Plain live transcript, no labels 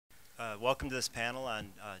Welcome to this panel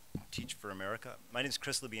on Teach for America. My name is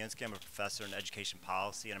Chris Lubianski. I'm a professor in education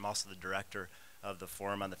policy, and I'm also the director of the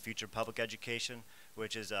Forum on the Future of Public Education,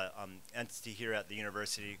 which is an entity here at the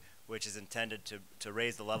university which is intended to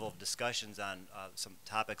raise the level of discussions on some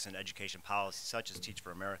topics in education policy, such as Teach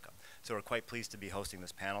for America. So we're quite pleased to be hosting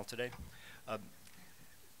this panel today.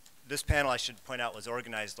 This panel, I should point out, was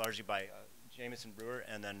organized largely by Jameson Brewer,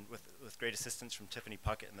 and then with great assistance from Tiffany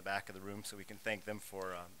Puckett in the back of the room, so we can thank them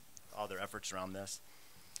for all their efforts around this.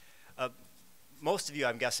 Most of you,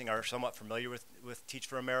 I'm guessing, are somewhat familiar with Teach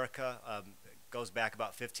for America. It goes back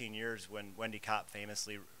about 15 years when Wendy Kopp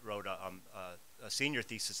famously wrote a senior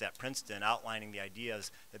thesis at Princeton outlining the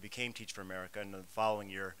ideas that became Teach for America, and the following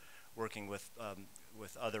year working with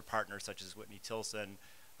other partners such as Whitney Tilson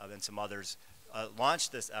and some others,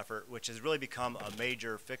 launched this effort, which has really become a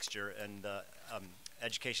major fixture in the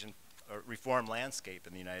education reform landscape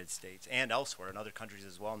in the United States and elsewhere in other countries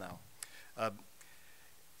as well now.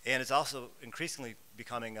 And it's also increasingly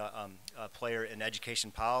becoming a player in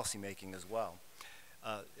education policy making as well.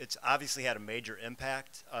 It's obviously had a major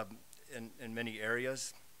impact in many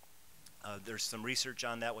areas. There's some research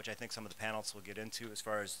on that, which I think some of the panelists will get into as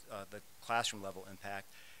far as the classroom level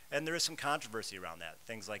impact. And there is some controversy around that.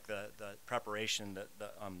 Things like the preparation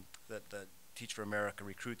that the Teach for America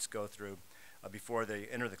recruits go through before they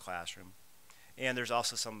enter the classroom. And there's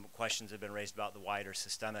also some questions that have been raised about the wider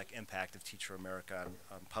systemic impact of Teach for America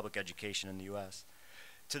on public education in the U.S.,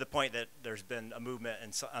 to the point that there's been a movement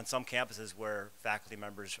on some campuses where faculty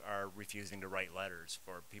members are refusing to write letters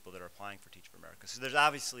for people that are applying for Teach for America. So there's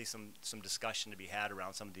obviously some discussion to be had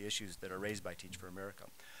around some of the issues that are raised by Teach for America.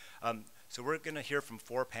 So we're going to hear from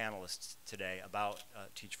 4 panelists today about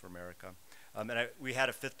Teach for America. We had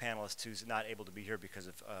a 5th panelist who's not able to be here because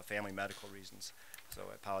of family medical reasons. So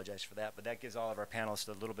I apologize for that. But that gives all of our panelists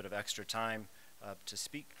a little bit of extra time to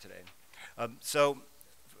speak today.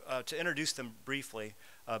 To introduce them briefly,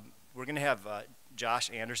 we're going to have Josh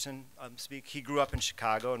Anderson speak. He grew up in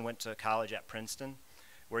Chicago and went to college at Princeton,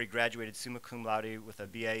 where he graduated summa cum laude with a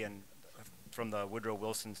BA from the Woodrow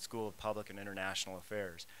Wilson School of Public and International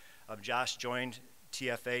Affairs. Josh joined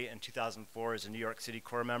TFA in 2004 as a New York City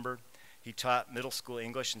Corps member. He taught middle school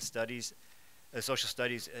English and social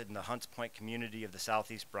studies in the Hunts Point community of the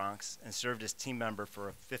Southeast Bronx, and served as team member for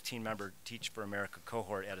a 15-member Teach for America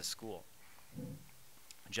cohort at a school.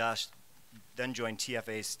 Josh then joined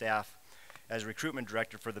TFA's staff as recruitment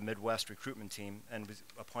director for the Midwest recruitment team and was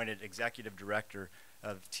appointed executive director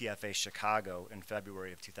of TFA Chicago in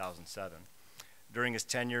February of 2007. During his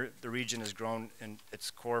tenure, the region has grown in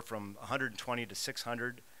its core from 120 to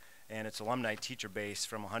 600, and its alumni teacher base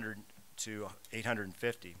from 100 to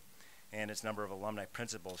 850, and its number of alumni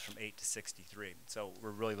principals from 8 to 63. So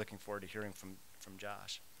we're really looking forward to hearing from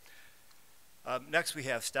Josh. Next we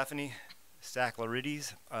have Stephanie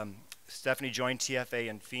Saklarides. Stephanie joined TFA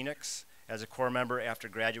in Phoenix as a Corps member after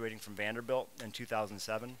graduating from Vanderbilt in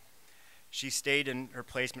 2007. She stayed in her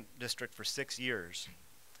placement district for 6 years.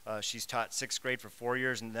 She's taught 6th grade for 4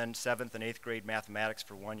 years and then 7th and 8th grade mathematics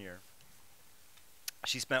for 1 year.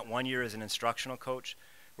 She spent 1 year as an instructional coach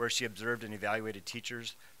where she observed and evaluated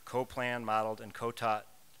teachers, co-planned, modeled, and co-taught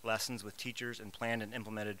lessons with teachers, and planned and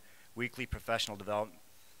implemented weekly professional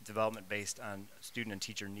development based on student and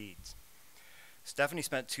teacher needs. Stephanie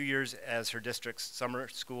spent 2 years as her district's summer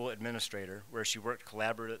school administrator, where she worked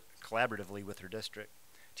collaboratively with her district,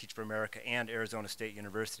 Teach for America, and Arizona State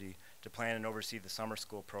University to plan and oversee the summer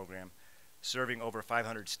school program, serving over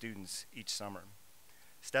 500 students each summer.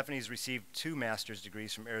 Stephanie's received 2 master's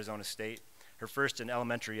degrees from Arizona State, her first in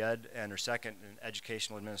elementary ed and her second in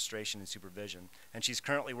educational administration and supervision. And she's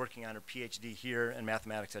currently working on her PhD here in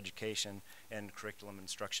mathematics education and curriculum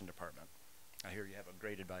instruction department. I hear you have a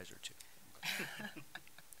great advisor too.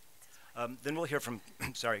 Then we'll hear from,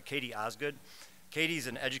 Katie Osgood. Katie's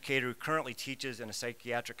an educator who currently teaches in a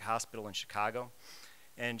psychiatric hospital in Chicago,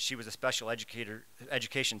 and she was a special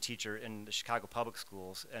education teacher in the Chicago public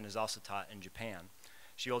schools and is also taught in Japan.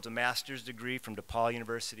 She holds a master's degree from DePaul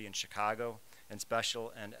University in Chicago in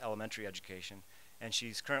special and elementary education, and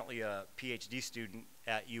she's currently a PhD student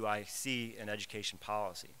at UIC in education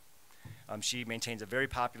policy. She maintains a very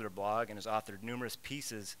popular blog and has authored numerous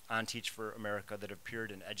pieces on Teach for America that have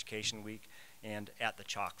appeared in Education Week and at the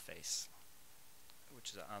Chalk Face,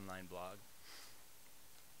 which is an online blog.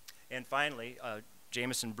 And finally,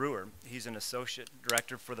 Jameson Brewer. He's an associate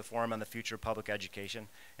director for the Forum on the Future of Public Education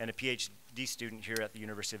and a PhD student here at the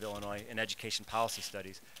University of Illinois in Education Policy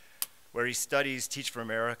Studies, where he studies Teach for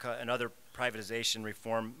America and other privatization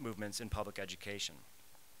reform movements in public education.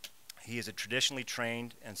 He is a traditionally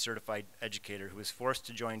trained and certified educator who was forced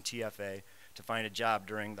to join TFA to find a job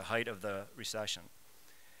during the height of the recession.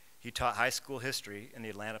 He taught high school history in the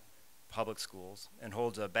Atlanta public schools and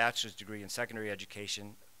holds a bachelor's degree in secondary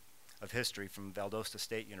education of history from Valdosta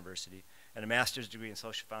State University and a master's degree in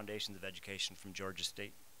social foundations of education from Georgia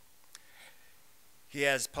State. He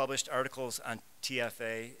has published articles on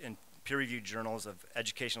TFA in peer-reviewed journals of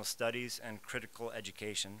educational studies and critical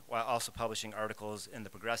education, while also publishing articles in the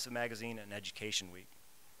Progressive magazine and Education Week.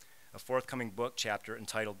 A forthcoming book chapter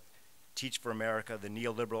entitled Teach for America, the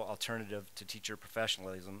Neoliberal Alternative to Teacher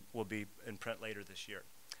Professionalism will be in print later this year.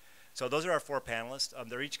 So those are our four panelists.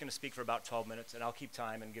 They're each going to speak for about 12 minutes, and I'll keep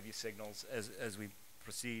time and give you signals as we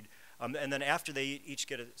proceed. And then after they each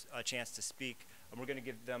get a chance to speak, we're going to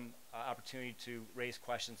give them opportunity to raise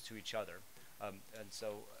questions to each other. And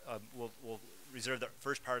so we'll reserve the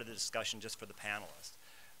first part of the discussion just for the panelists.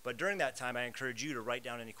 But during that time, I encourage you to write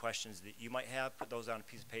down any questions that you might have, put those on a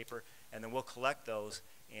piece of paper, and then we'll collect those,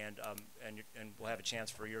 and we'll have a chance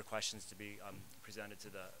for your questions to be presented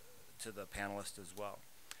to the panelists as well.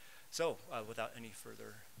 So without any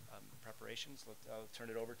further preparations, I'll turn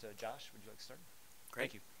it over to Josh. Would you like to start?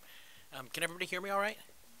 Great. Thank you. Can everybody hear me all right?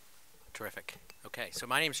 Terrific. Okay, so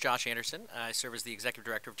my name is Josh Anderson. I serve as the Executive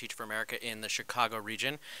Director of Teach for America in the Chicago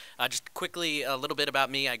region. Just quickly, a little bit about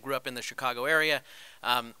me. I grew up in the Chicago area.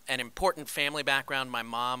 An important family background. My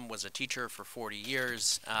mom was a teacher for 40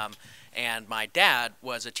 years, and my dad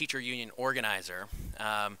was a teacher union organizer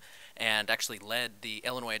and actually led the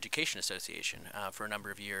Illinois Education Association for a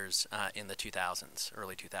number of years in the 2000s,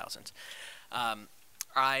 early 2000s.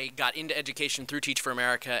 I got into education through Teach for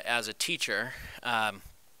America as a teacher,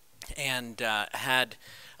 and had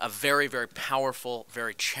a very, very powerful,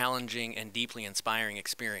 very challenging, and deeply inspiring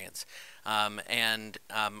experience.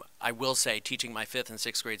 I will say teaching my 5th and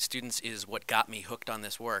 6th grade students is what got me hooked on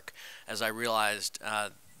this work, as I realized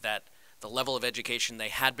that the level of education they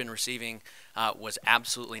had been receiving was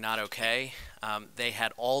absolutely not okay. They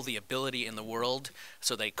had all the ability in the world,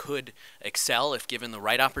 so they could excel if given the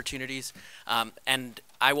right opportunities. And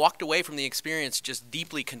I walked away from the experience just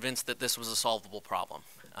deeply convinced that this was a solvable problem.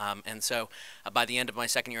 And so by the end of my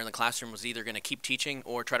 2nd year in the classroom, was either going to keep teaching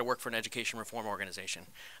or try to work for an education reform organization.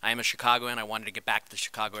 I am a Chicagoan. I wanted to get back to the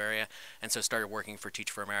Chicago area, and so started working for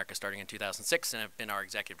Teach for America starting in 2006, and have been our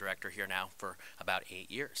executive director here now for about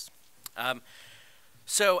 8 years. And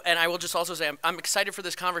I will just also say I'm excited for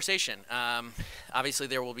this conversation. Obviously,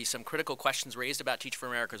 there will be some critical questions raised about Teach for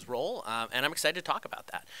America's role, and I'm excited to talk about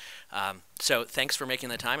that. So thanks for making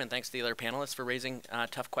the time, and thanks to the other panelists for raising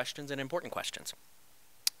tough questions and important questions.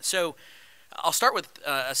 So I'll start with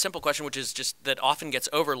a simple question, which is just that often gets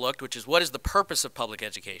overlooked, which is what is the purpose of public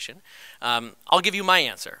education? I'll give you my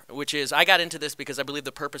answer, which is I got into this because I believe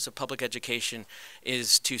the purpose of public education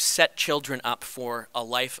is to set children up for a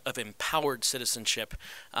life of empowered citizenship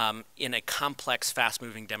in a complex,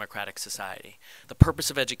 fast-moving democratic society. The purpose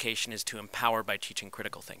of education is to empower by teaching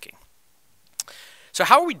critical thinking. So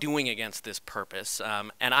how are we doing against this purpose?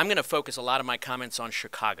 And I'm going to focus a lot of my comments on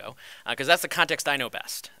Chicago, because that's the context I know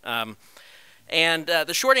best. And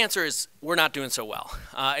the short answer is we're not doing so well.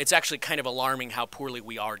 It's actually kind of alarming how poorly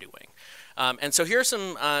we are doing. And so here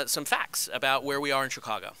are some facts about where we are in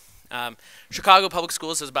Chicago. Chicago Public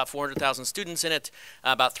Schools has about 400,000 students in it.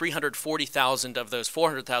 About 340,000 of those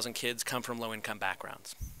 400,000 kids come from low-income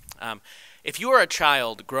backgrounds. If you are a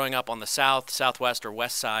child growing up on the south, southwest, or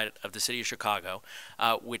west side of the city of Chicago,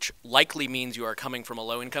 which likely means you are coming from a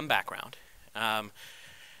low-income background,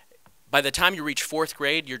 by the time you reach 4th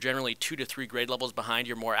grade, you're generally 2 to 3 grade levels behind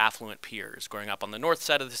your more affluent peers, growing up on the north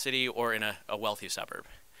side of the city or in a wealthy suburb.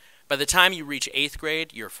 By the time you reach 8th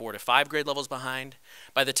grade, you're 4 to 5 grade levels behind.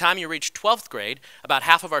 By the time you reach 12th grade, about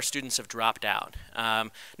half of our students have dropped out.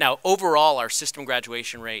 Now, overall, our system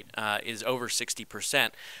graduation rate is over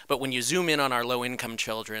 60%, but when you zoom in on our low-income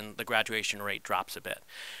children, the graduation rate drops a bit.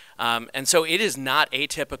 And so it is not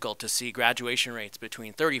atypical to see graduation rates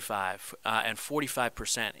between 35 and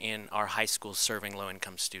 45% in our high schools serving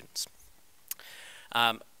low-income students.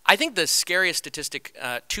 I think the scariest statistic,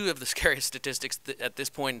 2 of the scariest statistics at this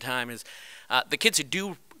point in time is the kids who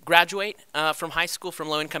do graduate from high school from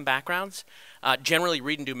low-income backgrounds generally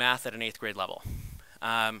read and do math at an 8th grade level.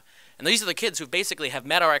 And these are the kids who basically have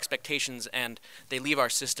met our expectations and they leave our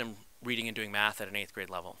system reading and doing math at an 8th grade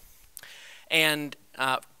level. And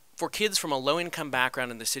for kids from a low-income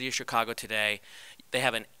background in the city of Chicago today, they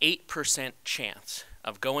have an 8% chance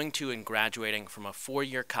of going to and graduating from a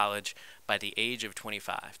 4-year college by the age of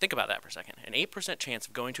 25. Think about that for a second. An 8% chance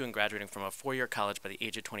of going to and graduating from a 4-year college by the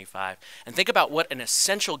age of 25. And think about what an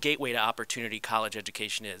essential gateway to opportunity college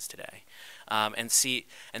education is today. And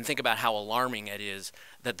think about how alarming it is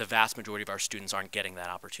that the vast majority of our students aren't getting that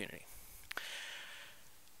opportunity.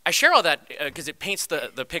 I share all that because it paints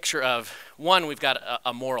the picture of, one, we've got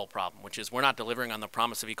a moral problem, which is we're not delivering on the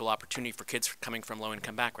promise of equal opportunity for kids coming from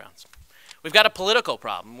low-income backgrounds. We've got a political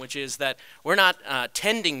problem, which is that we're not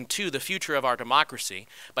tending to the future of our democracy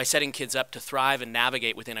by setting kids up to thrive and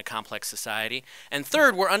navigate within a complex society. And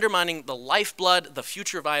third, we're undermining the lifeblood, the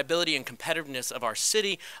future viability and competitiveness of our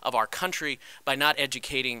city, of our country, by not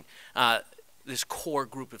educating this core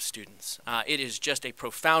group of students. It is just a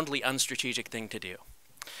profoundly unstrategic thing to do.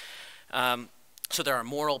 So there are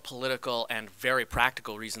moral, political, and very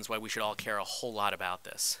practical reasons why we should all care a whole lot about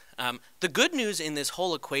this. The good news in this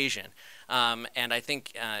whole equation, and I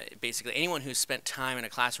think basically anyone who's spent time in a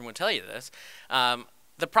classroom will tell you this,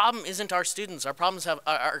 the problem isn't our students.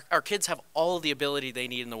 Our kids have all the ability they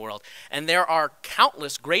need in the world. And there are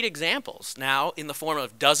countless great examples now in the form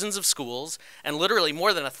of dozens of schools and literally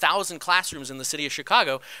more than 1,000 classrooms in the city of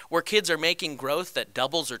Chicago where kids are making growth that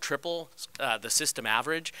doubles or triples the system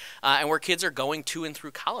average, and where kids are going to and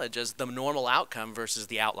through college as the normal outcome versus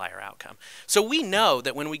the outlier outcome. So we know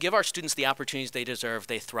that when we give our students the opportunities they deserve,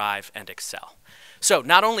 they thrive and excel. So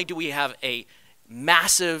not only do we have a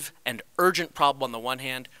massive and urgent problem on the one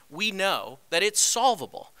hand, we know that it's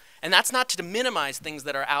solvable. And that's not to minimize things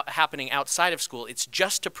that are happening outside of school. It's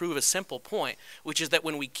just to prove a simple point, which is that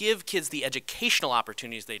when we give kids the educational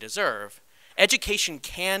opportunities they deserve, education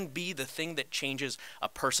can be the thing that changes a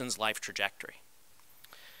person's life trajectory.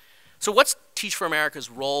 So what's Teach for America's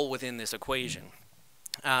role within this equation?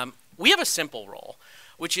 We have a simple role,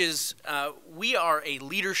 which is we are a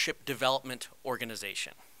leadership development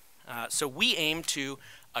organization. So we aim to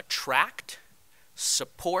attract,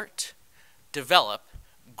 support, develop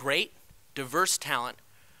great, diverse talent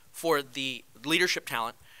for the leadership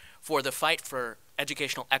talent for the fight for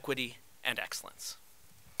educational equity and excellence.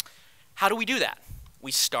 How do we do that?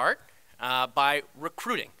 We start by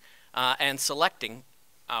recruiting and selecting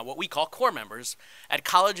what we call core members at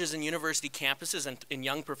colleges and university campuses and in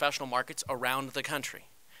young professional markets around the country.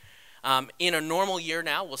 In a normal year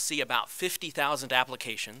now, we'll see about 50,000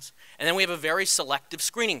 applications, and then we have a very selective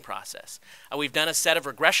screening process. We've done a set of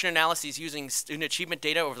regression analyses using student achievement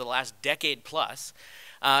data over the last decade plus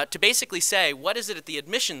to basically say, what is it at the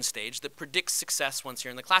admission stage that predicts success once you're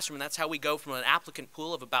in the classroom? And that's how we go from an applicant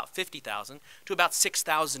pool of about 50,000 to about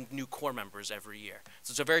 6,000 new core members every year.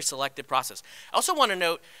 So it's a very selective process. I also want to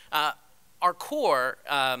note our core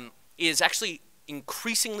is actually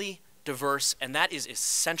increasingly diverse, and that is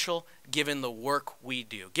essential given the work we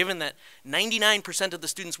do. Given that 99% of the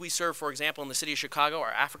students we serve, for example, in the city of Chicago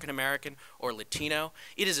are African American or Latino,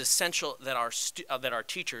 it is essential that our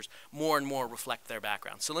teachers more and more reflect their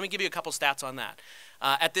background. So let me give you a couple stats on that.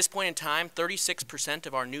 At this point in time, 36%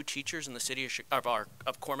 of our new teachers in the city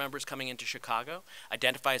of core members coming into Chicago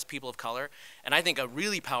identify as people of color. And I think a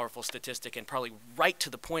really powerful statistic, and probably right to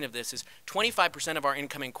the point of this, is 25% of our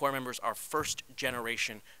incoming core members are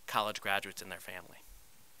first-generation college graduates in their family.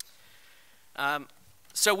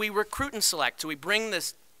 So we recruit and select. So we bring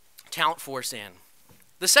this talent force in.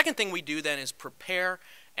 The second thing we do then is prepare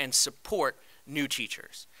and support new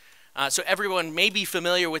teachers. So everyone may be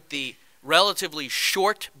familiar with the relatively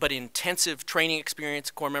short but intensive training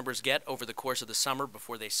experience core members get over the course of the summer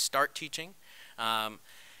before they start teaching.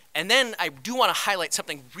 And then I do want to highlight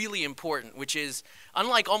something really important, which is,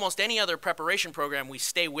 unlike almost any other preparation program, we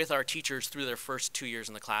stay with our teachers through their first 2 years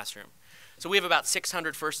in the classroom. So we have about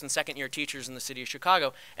 600 first and second year teachers in the city of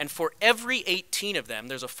Chicago, and for every 18 of them,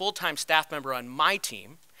 there's a full-time staff member on my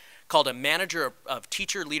team called a manager of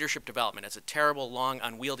teacher leadership development. It's a terrible, long,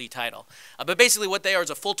 unwieldy title. But basically what they are is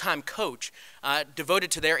a full-time coach devoted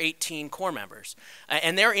to their 18 core members.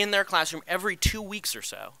 And they're in their classroom every 2 weeks or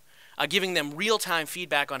so, giving them real-time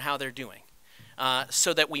feedback on how they're doing.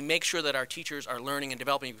 So that we make sure that our teachers are learning and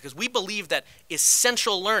developing, because we believe that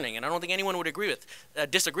essential learning, and I don't think anyone would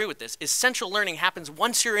disagree with this, essential learning happens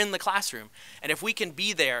once you're in the classroom. And if we can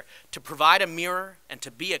be there to provide a mirror and to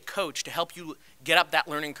be a coach to help you get up that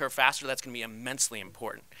learning curve faster, that's going to be immensely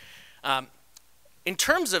important. In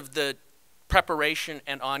terms of the preparation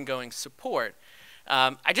and ongoing support,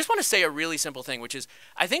 I just want to say a really simple thing, which is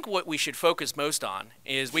I think what we should focus most on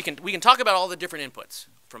is we can talk about all the different inputs,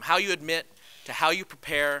 from how you admit to how you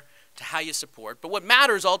prepare, to how you support. But what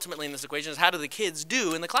matters ultimately in this equation is how do the kids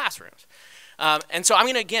do in the classrooms. And so I'm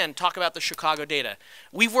going to, again, talk about the Chicago data.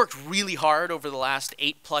 We've worked really hard over the last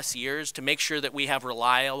 8+ years to make sure that we have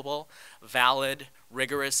reliable, valid,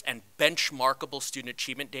 rigorous, and benchmarkable student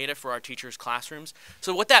achievement data for our teachers' classrooms.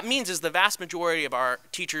 So what that means is the vast majority of our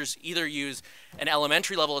teachers either use an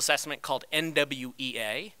elementary level assessment called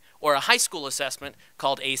NWEA or a high school assessment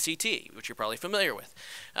called ACT, which you're probably familiar with.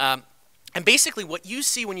 And basically what you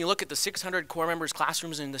see when you look at the 600 core members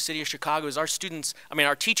classrooms in the city of Chicago is our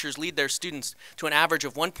teachers lead their students to an average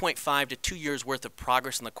of 1.5 to 2 years worth of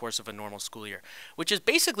progress in the course of a normal school year, which is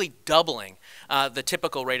basically doubling the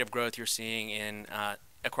typical rate of growth you're seeing in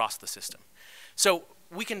across the system. So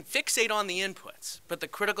we can fixate on the inputs, but the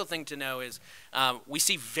critical thing to know is we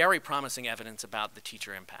see very promising evidence about the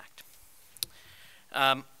teacher impact.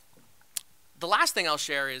 The last thing I'll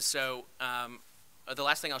share is the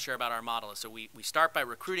last thing I'll share about our model is we start by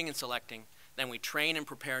recruiting and selecting, then we train and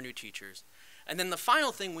prepare new teachers. And then the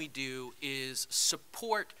final thing we do is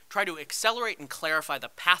try to accelerate and clarify the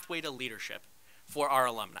pathway to leadership for our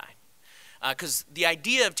alumni. Because the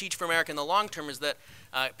idea of Teach for America in the long term is that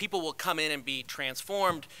people will come in and be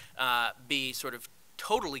transformed, be sort of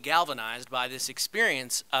totally galvanized by this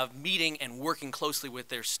experience of meeting and working closely with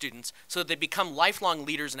their students so that they become lifelong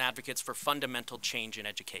leaders and advocates for fundamental change in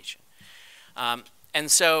education. And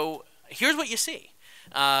so here's what you see.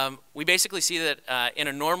 We basically see that in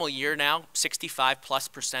a normal year now,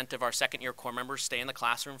 65+% of our second-year core members stay in the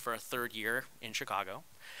classroom for a third year in Chicago.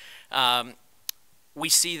 We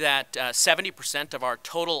see that 70% of our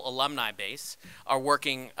total alumni base are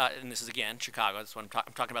working, and this is again Chicago, that's what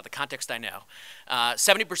I'm talking about the context I know.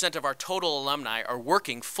 70% of our total alumni are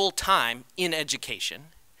working full-time in education.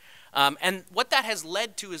 And what that has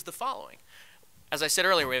led to is the following. As I said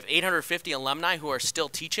earlier, we have 850 alumni who are still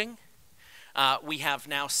teaching. We have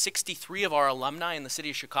now 63 of our alumni in the city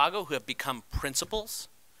of Chicago who have become principals.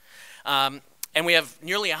 And we have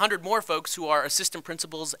nearly 100 more folks who are assistant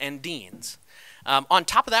principals and deans. On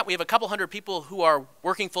top of that, we have a couple hundred people who are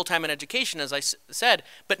working full-time in education, as I said,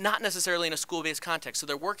 but not necessarily in a school-based context. So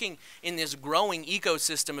they're working in this growing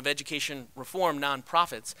ecosystem of education reform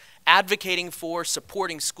nonprofits, advocating for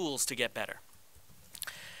supporting schools to get better.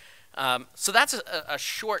 So that's a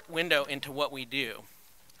short window into what we do.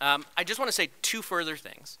 I just want to say two further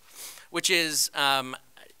things, which is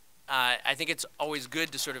I think it's always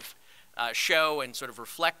good to sort of show and sort of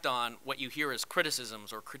reflect on what you hear as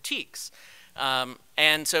criticisms or critiques.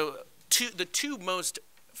 And so the two most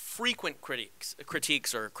frequent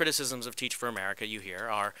critiques or criticisms of Teach for America you hear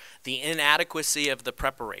are the inadequacy of the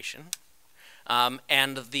preparation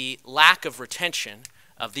and the lack of retention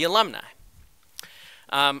of the alumni.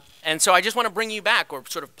 And so I just want to bring you back or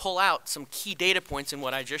sort of pull out some key data points in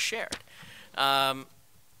what I just shared.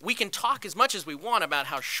 We can talk as much as we want about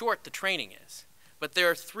how short the training is, but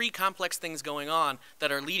there are three complex things going on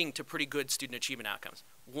that are leading to pretty good student achievement outcomes.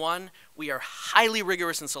 One, we are highly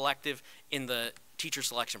rigorous and selective in the teacher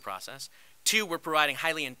selection process. Two, we're providing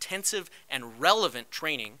highly intensive and relevant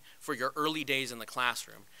training for your early days in the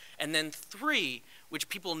classroom. And then three, which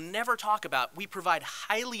people never talk about, we provide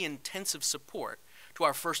highly intensive support to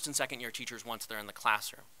our first and second year teachers once they're in the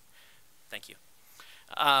classroom. Thank you.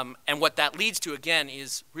 And what that leads to, again,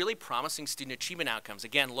 is really promising student achievement outcomes.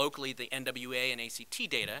 Again, locally, the NWA and ACT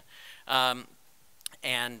data,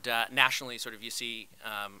 and nationally, sort of you see,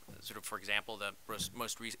 sort of, for example, the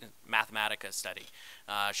most recent Mathematica study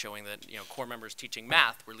showing that core members teaching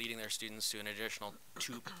math were leading their students to an additional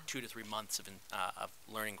two to 3 months of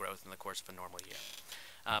learning growth in the course of a normal year.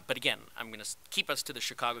 But again, I'm going to keep us to the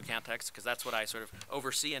Chicago context because that's what I sort of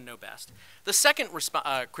oversee and know best. The second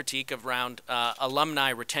critique around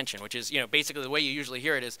alumni retention, which is basically the way you usually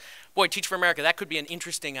hear it is, boy, Teach for America, that could be an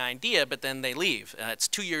interesting idea, but then they leave. It's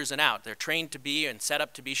 2 years and out. They're trained to be and set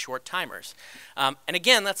up to be short timers. And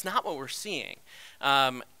again, that's not what we're seeing.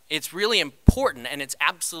 It's really important, and it's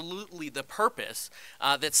absolutely the purpose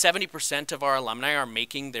that 70% of our alumni are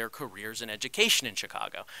making their careers in education in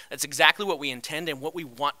Chicago. That's exactly what we intend and what we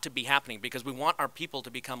want to be happening, because we want our people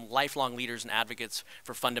to become lifelong leaders and advocates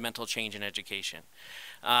for fundamental change in education.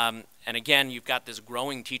 And again, you've got this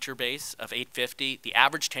growing teacher base of 850. The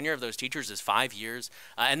average tenure of those teachers is 5 years.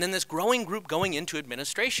 And then this growing group going into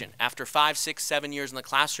administration after 5, 6, 7 years in the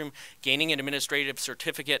classroom, gaining an administrative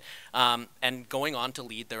certificate, and going on to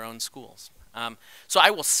lead their own schools. So I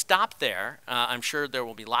will stop there. I'm sure there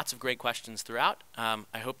will be lots of great questions throughout.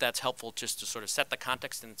 I hope that's helpful just to sort of set the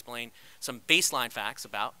context and explain some baseline facts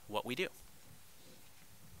about what we do.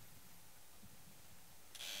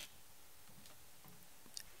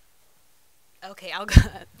 Okay,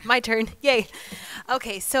 my turn. Yay.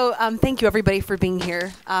 Okay, so thank you everybody for being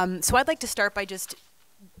here. So I'd like to start by just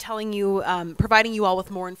telling you, providing you all with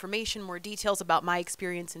more information, more details about my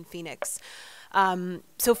experience in Phoenix.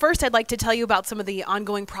 So first I'd like to tell you about some of the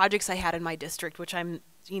ongoing projects I had in my district, which I'm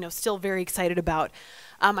still very excited about.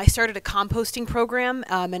 I started a composting program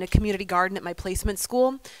in a community garden at my placement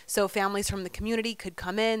school. So families from the community could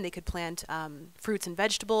come in, they could plant fruits and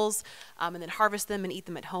vegetables, and then harvest them and eat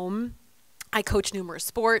them at home. I coached numerous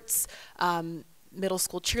sports. Middle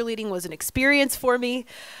school cheerleading was an experience for me.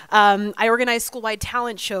 I organized school-wide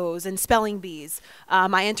talent shows and spelling bees.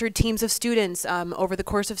 I entered teams of students over the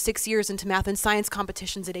course of 6 years into math and science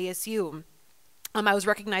competitions at ASU. I was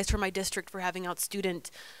recognized for my district for having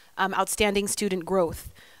outstanding student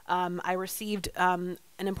growth. I received an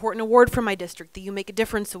important award from my district, the You Make a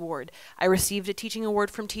Difference Award. I received a teaching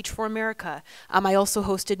award from Teach for America. I also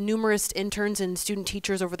hosted numerous interns and student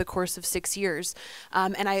teachers over the course of 6 years.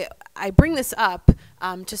 And I bring this up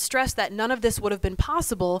to stress that none of this would have been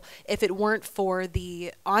possible if it weren't for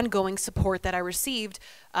the ongoing support that I received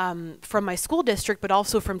from my school district, but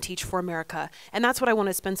also from Teach for America. And that's what I want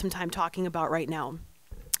to spend some time talking about right now.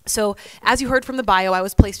 So, as you heard from the bio, I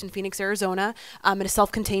was placed in Phoenix, Arizona, in a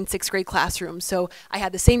self-contained 6th grade classroom. So, I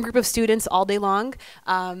had the same group of students all day long,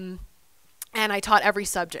 and I taught every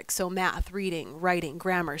subject. So, math, reading, writing,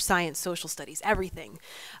 grammar, science, social studies, everything.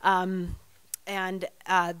 And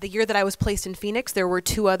the year that I was placed in Phoenix, there were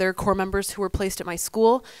 2 other core members who were placed at my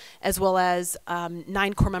school, as well as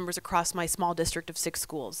 9 core members across my small district of 6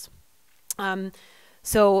 schools.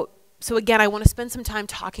 So again, I want to spend some time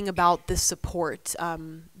talking about this support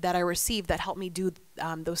that I received that helped me do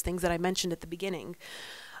those things that I mentioned at the beginning.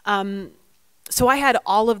 So I had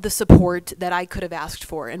all of the support that I could have asked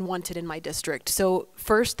for and wanted in my district. So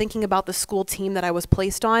first, thinking about the school team that I was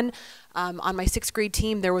placed on my 6th grade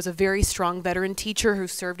team, there was a very strong veteran teacher who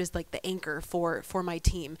served as like the anchor for my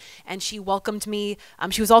team. And she welcomed me.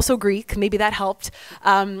 She was also Greek, maybe that helped.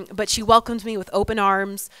 But she welcomed me with open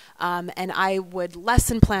arms. And I would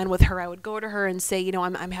lesson plan with her. I would go to her and say, you know,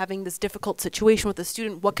 I'm having this difficult situation with a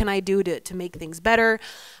student. What can I do to make things better?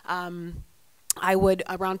 I would,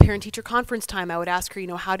 around parent-teacher conference time, I would ask her, you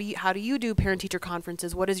know, how do you do parent-teacher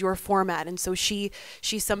conferences? What is your format? And so she's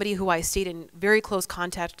somebody who I stayed in very close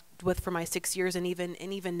contact with for my 6 years and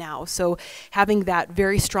even now. So having that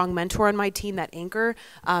very strong mentor on my team, that anchor,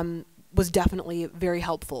 was definitely very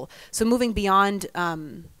helpful. So moving beyond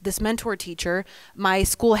this mentor teacher, my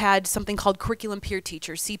school had something called curriculum peer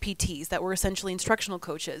teachers, CPTs, that were essentially instructional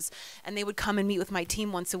coaches. And they would come and meet with my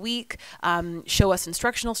team once a week, show us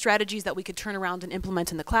instructional strategies that we could turn around and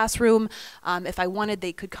implement in the classroom. If I wanted,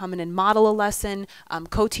 they could come in and model a lesson,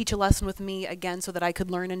 co-teach a lesson with me, again, so that I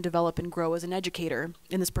could learn and develop and grow as an educator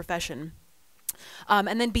in this profession.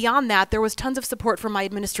 And then beyond that, there was tons of support from my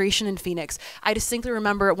administration in Phoenix. I distinctly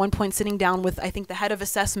remember at one point sitting down with, I think, the head of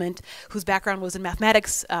assessment, whose background was in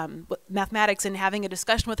mathematics, and having a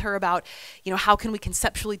discussion with her about, you know, how can we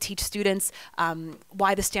conceptually teach students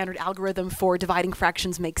why the standard algorithm for dividing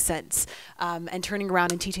fractions makes sense, and turning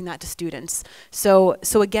around and teaching that to students. So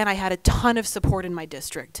again, I had a ton of support in my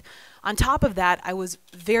district. On top of that, I was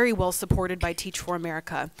very well supported by Teach for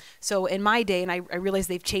America. So in my day, and I realize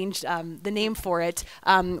they've changed the name for it,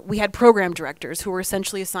 we had program directors who were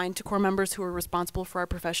essentially assigned to core members who were responsible for our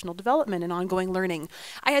professional development and ongoing learning.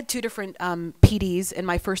 I had 2 different PDs in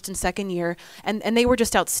my 1st and 2nd year, and they were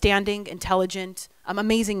just outstanding, intelligent,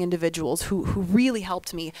 amazing individuals who really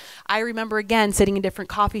helped me. I remember, again, sitting in different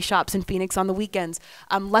coffee shops in Phoenix on the weekends,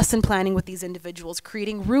 lesson planning with these individuals,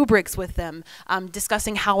 creating rubrics with them,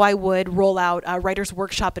 discussing how I would roll out a writer's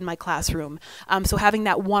workshop in my classroom. So having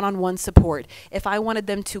that one-on-one support. If I wanted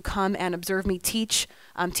them to come and observe me teach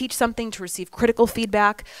something, to receive critical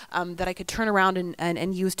feedback that I could turn around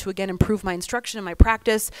and use to, again, improve my instruction and my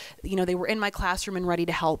practice, you know, they were in my classroom and ready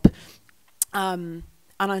to help.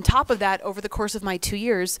 And on top of that, over the course of my 2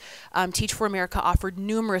 years, Teach for America offered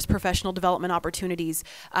numerous professional development opportunities,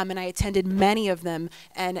 and I attended many of them,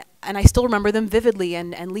 and I still remember them vividly,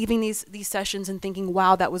 and leaving these sessions and thinking,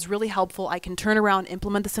 wow, that was really helpful. I can turn around,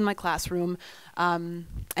 implement this in my classroom, and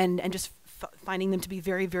just finding them to be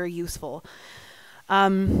very, very useful.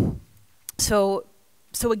 So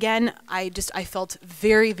again, I felt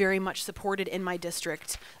very, very much supported in my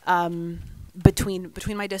district, between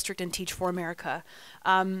my district and Teach for America.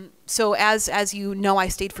 So as you know, I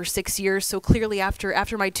stayed for 6 years. So clearly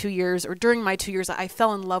after my 2 years, or during my 2 years, I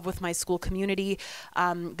fell in love with my school community,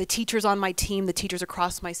 the teachers on my team, the teachers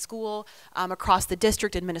across my school, across the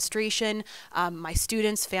district administration, my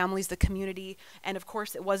students, families, the community, and of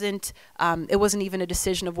course it wasn't even a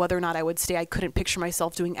decision of whether or not I would stay. I couldn't picture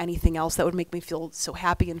myself doing anything else that would make me feel so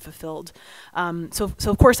happy and fulfilled. So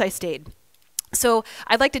of course I stayed. So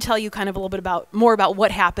I'd like to tell you kind of a little bit more about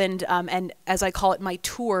what happened, and as I call it, my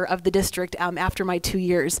tour of the district after my 2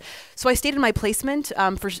 years. So I stayed in my placement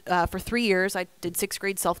for 3 years. I did 6th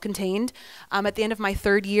grade self-contained. At the end of my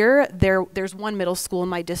 3rd year, there's one middle school in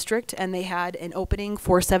my district, and they had an opening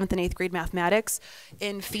for 7th and 8th grade mathematics.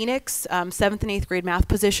 In Phoenix, 7th and 8th grade math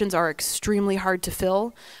positions are extremely hard to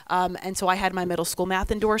fill, and so I had my middle school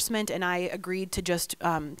math endorsement, and I agreed to just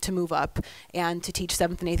to move up and to teach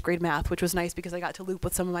 7th and 8th grade math, which was nice because I got to loop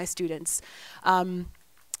with some of my students.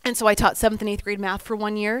 And so I taught 7th and 8th grade math for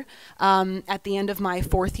 1 year. At the end of my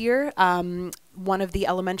 4th year, one of the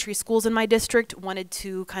elementary schools in my district wanted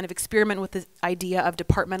to kind of experiment with the idea of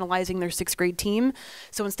departmentalizing their 6th grade team.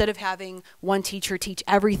 So instead of having one teacher teach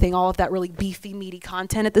everything, all of that really beefy, meaty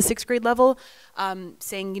content at the 6th grade level,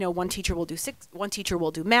 saying, you know, one teacher will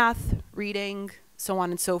do math, reading, so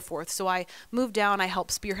on and so forth. So I moved down, I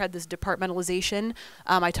helped spearhead this departmentalization.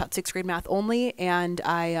 I taught 6th grade math only, and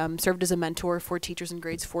I served as a mentor for teachers in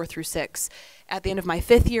grades 4 through 6. At the end of my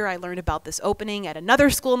 5th year, I learned about this opening at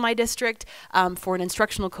another school in my district for an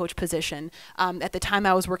instructional coach position. At the time,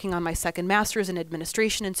 I was working on my 2nd master's in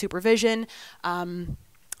administration and supervision. And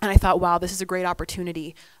I thought, wow, this is a great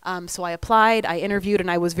opportunity. So I applied, I interviewed,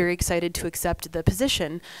 and I was very excited to accept the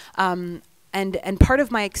position. And part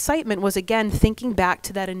of my excitement was, again, thinking back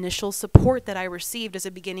to that initial support that I received as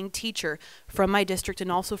a beginning teacher from my district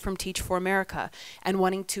and also from Teach for America, and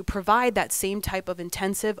wanting to provide that same type of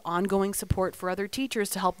intensive, ongoing support for other teachers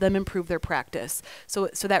to help them improve their practice. So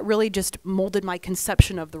that really just molded my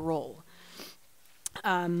conception of the role.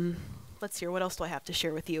 Let's see, what else do I have to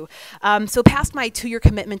share with you? So past my 2-year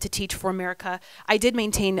commitment to Teach for America, I did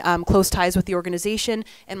maintain close ties with the organization.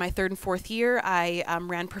 In my 3rd and 4th year, I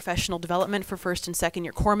ran professional development for 1st and 2nd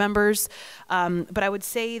year core members. But I would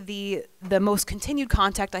say the most continued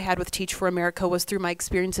contact I had with Teach for America was through my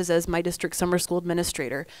experiences as my district summer school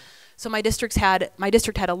administrator. So my district had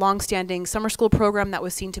a long-standing summer school program that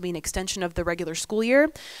was seen to be an extension of the regular school year.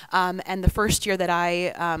 And the first year that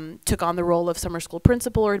I took on the role of summer school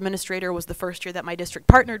principal or administrator was the first year that my district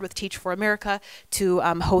partnered with Teach for America to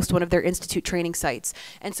host one of their institute training sites.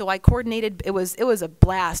 And so I coordinated, it was a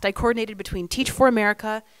blast. I coordinated between Teach for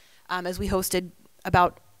America, as we hosted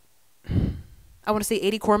about, I want to say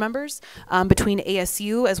 80 core members, between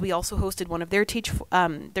ASU, as we also hosted one of their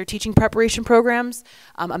teaching preparation programs,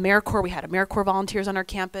 AmeriCorps. We had AmeriCorps volunteers on our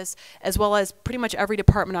campus, as well as pretty much every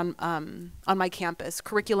department on my campus: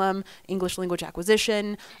 curriculum, English language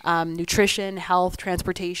acquisition, nutrition, health,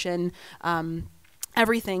 transportation,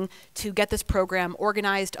 everything to get this program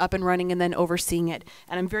organized, up and running, and then overseeing it.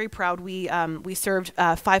 And I'm very proud we served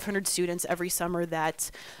 500 students every summer that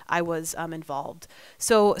I was involved.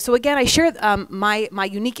 So again, I share my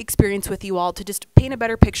unique experience with you all to just paint a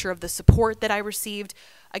better picture of the support that I received,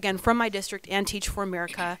 again, from my district and Teach for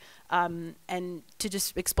America, and to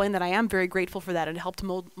just explain that I am very grateful for that and helped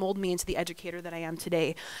mold me into the educator that I am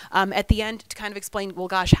today. At the end, to kind of explain, well,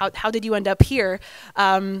 gosh, how did you end up here?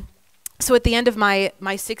 So at the end of my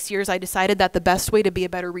 6 years, I decided that the best way to be a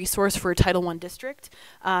better resource for a Title I district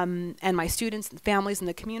and my students and families in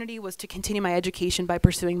the community was to continue my education by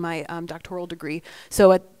pursuing my doctoral degree.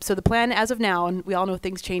 So the plan as of now, and we all know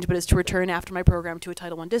things change, but is to return after my program to a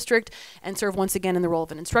Title I district and serve once again in the role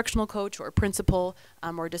of an instructional coach or a principal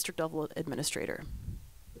or a district level administrator.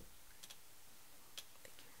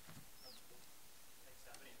 Thanks,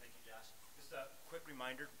 Stephanie. Thank you, Josh. Just a quick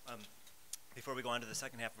reminder. Before we go on to the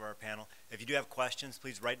second half of our panel, if you do have questions,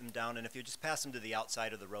 please write them down, and if you just pass them to the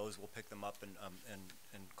outside of the rows, we'll pick them up and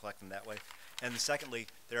collect them that way. And secondly,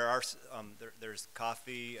 there's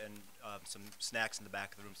coffee and some snacks in the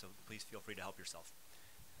back of the room, so please feel free to help yourself.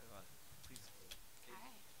 Please. All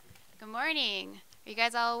right. Good morning. Are you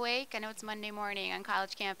guys all awake? I know it's Monday morning on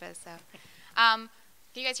college campus, so. Can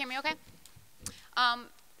you guys hear me okay?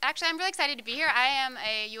 Actually, I'm really excited to be here. I am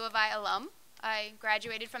a U of I alum. I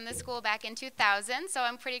graduated from this school back in 2000, so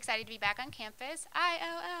I'm pretty excited to be back on campus.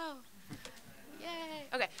 ILL. Yay.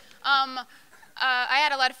 Okay. I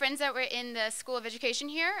had a lot of friends that were in the School of Education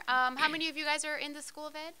here. How many of you guys are in the School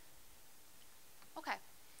of Ed? Okay.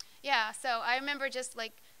 Yeah, so I remember just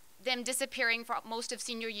like them disappearing for most of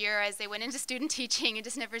senior year as they went into student teaching and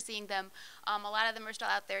just never seeing them. A lot of them are still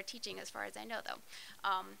out there teaching as far as I know, though.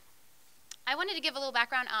 I wanted to give a little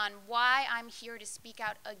background on why I'm here to speak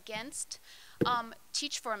out against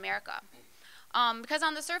Teach for America. Because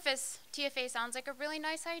on the surface, TFA sounds like a really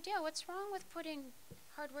nice idea. What's wrong with putting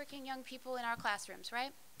hardworking young people in our classrooms,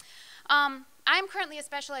 right? I'm currently a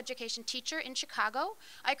special education teacher in Chicago.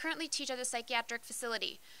 I currently teach at a psychiatric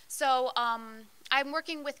facility. So I'm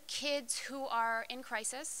working with kids who are in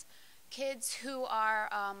crisis, kids who are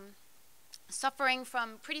suffering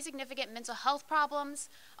from pretty significant mental health problems,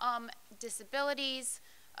 disabilities,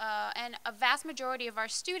 and a vast majority of our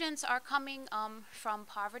students are coming from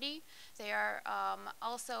poverty. They are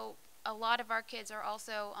also, a lot of our kids are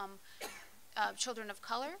also children of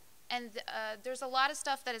color. And there's a lot of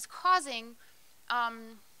stuff that is causing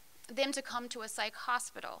them to come to a psych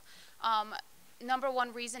hospital. Number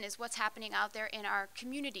one reason is what's happening out there in our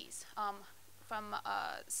communities.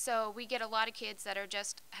 So we get a lot of kids that are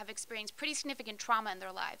have experienced pretty significant trauma in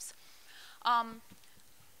their lives.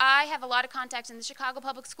 I have a lot of contacts in the Chicago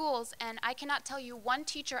Public Schools, and I cannot tell you one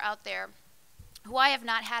teacher out there who I have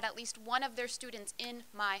not had at least one of their students in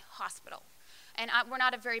my hospital. And we're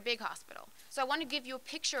not a very big hospital. So I want to give you a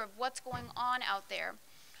picture of what's going on out there.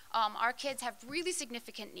 Our kids have really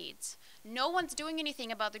significant needs. No one's doing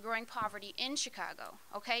anything about the growing poverty in Chicago,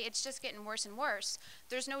 okay? It's just getting worse and worse.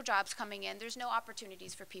 There's no jobs coming in. There's no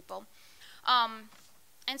opportunities for people. And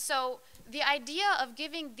so the idea of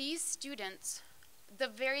giving these students the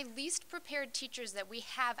very least prepared teachers that we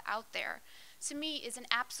have out there, to me, is an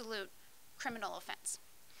absolute criminal offense.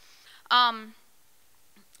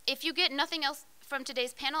 If you get nothing else from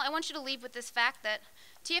today's panel, I want you to leave with this fact that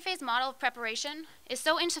TFA's model of preparation is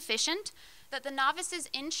so insufficient that the novices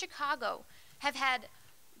in Chicago have had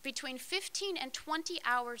between 15 and 20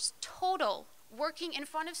 hours total working in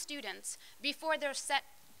front of students before they're set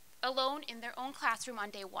alone in their own classroom on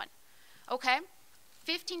day one, okay?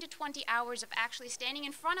 15 to 20 hours of actually standing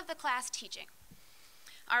in front of the class teaching.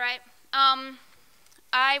 All right,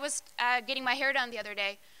 I was getting my hair done the other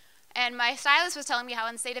day, and my stylist was telling me how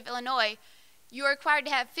in the state of Illinois, you are required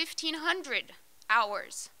to have 1,500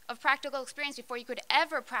 hours of practical experience before you could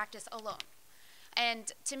ever practice alone.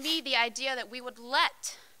 And to me, the idea that we would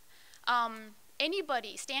let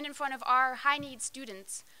anybody stand in front of our high-need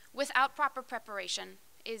students without proper preparation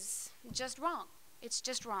is just wrong. It's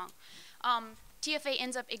just wrong. TFA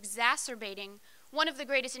ends up exacerbating one of the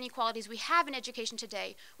greatest inequalities we have in education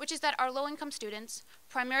today, which is that our low-income students,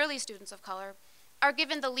 primarily students of color, are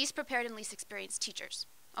given the least prepared and least experienced teachers.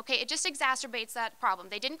 Okay, it just exacerbates that problem.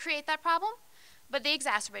 They didn't create that problem, but they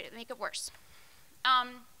exacerbate it, make it worse.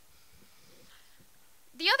 The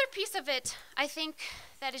other piece of it, I think,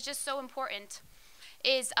 that is just so important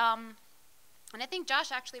is, and I think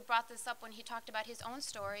Josh actually brought this up when he talked about his own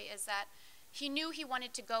story, is that he knew he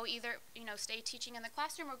wanted to go either, stay teaching in the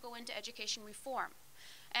classroom or go into education reform.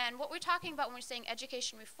 And what we're talking about when we're saying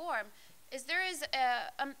education reform is there is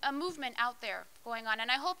a movement out there going on, and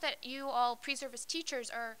I hope that you all pre-service teachers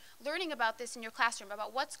are learning about this in your classroom,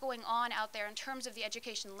 about what's going on out there in terms of the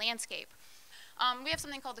education landscape. We have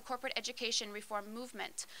something called the corporate education reform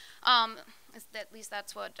movement. At least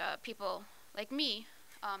that's what people like me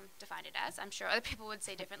define it as. I'm sure other people would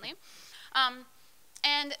say differently.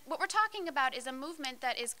 And what we're talking about is a movement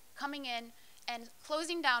that is coming in and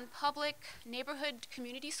closing down public neighborhood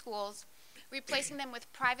community schools, replacing them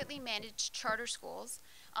with privately managed charter schools,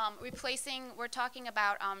 we're talking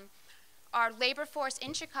about our labor force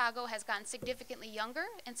in Chicago has gotten significantly younger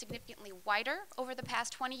and significantly whiter over the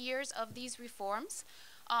past 20 years of these reforms.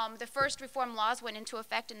 The first reform laws went into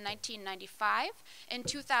effect in 1995. In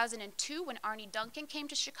 2002, when Arne Duncan came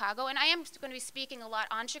to Chicago, and I am going to be speaking a lot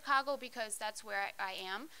on Chicago because that's where I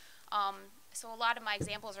am. So a lot of my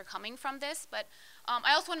examples are coming from this, but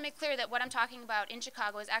I also want to make clear that what I'm talking about in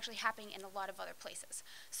Chicago is actually happening in a lot of other places.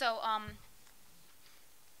 So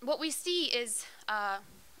what we see is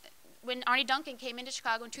when Arne Duncan came into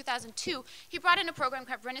Chicago in 2002, he brought in a program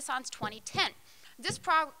called Renaissance 2010.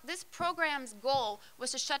 This program's goal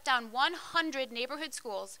was to shut down 100 neighborhood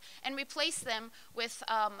schools and replace them with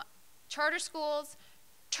charter schools,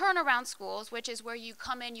 turnaround schools, which is where you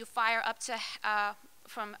come in, you fire up to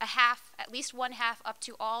from a half, at least one half, up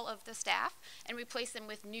to all of the staff, and replace them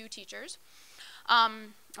with new teachers,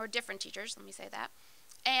 or different teachers, let me say that.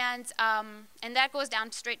 And that goes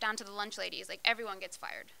straight down to the lunch ladies. Like, everyone gets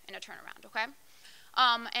fired in a turnaround, okay?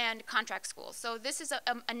 And contract schools. So this is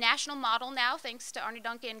a national model now, thanks to Arne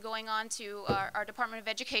Duncan going on to our Department of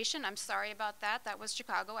Education. I'm sorry about that. That was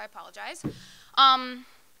Chicago. I apologize.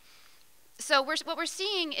 So what we're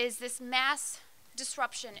seeing is this mass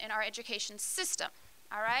disruption in our education system,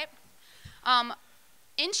 all right?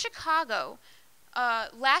 In Chicago,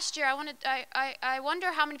 last year, I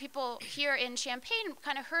wonder how many people here in Champaign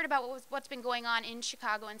kind of heard about what's been going on in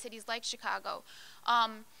Chicago and cities like Chicago.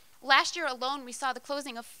 Last year alone, we saw the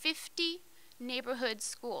closing of 50 neighborhood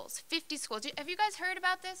schools, 50 schools. Have you guys heard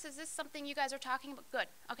about this? Is this something you guys are talking about? Good.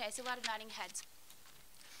 Okay, I see a lot of nodding heads.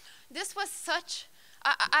 This was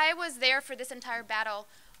I was there for this entire battle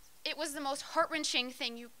it was the most heart-wrenching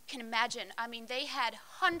thing you can imagine. I mean, they had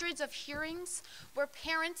hundreds of hearings where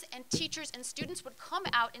parents and teachers and students would come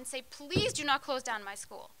out and say, please do not close down my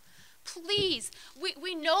school. Please,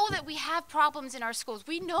 we know that we have problems in our schools.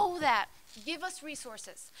 We know that. Give us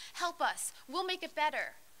resources. Help us. We'll make it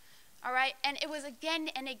better. All right? And it was again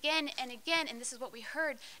and again and again, and this is what we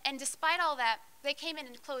heard. And despite all that, they came in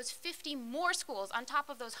and closed 50 more schools on top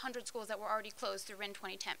of those 100 schools that were already closed through RIN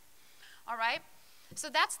 2010. All right? So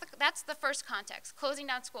that's the first context, closing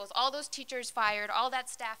down schools. All those teachers fired, all that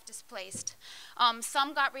staff displaced.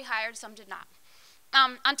 Some got rehired, some did not.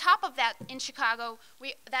 On top of that, in Chicago,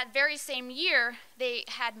 that very same year, they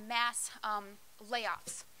had mass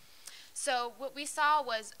layoffs. So what we saw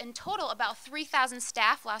was, in total, about 3,000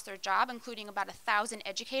 staff lost their job, including about 1,000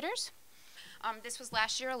 educators. This was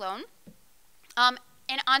last year alone.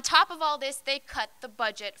 And on top of all this, they cut the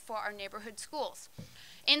budget for our neighborhood schools.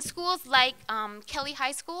 In schools like Kelly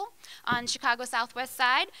High School on Chicago's southwest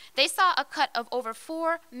side, they saw a cut of over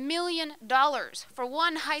 $4 million for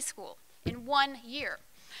one high school in 1 year.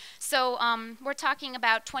 So we're talking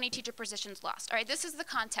about 20 teacher positions lost. All right, this is the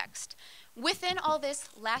context. Within all this,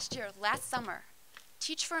 last summer,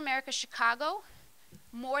 Teach for America Chicago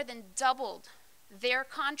more than doubled their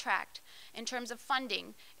contract in terms of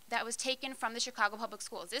funding that was taken from the Chicago Public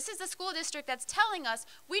Schools. This is the school district that's telling us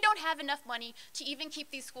we don't have enough money to even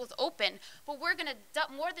keep these schools open, but we're going to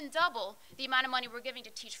more than double the amount of money we're giving to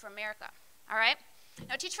Teach for America. All right?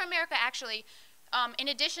 Now, Teach for America actually, in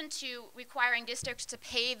addition to requiring districts to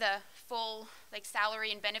pay the full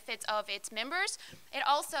salary and benefits of its members, it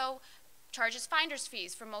also charges finder's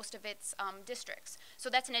fees for most of its districts. So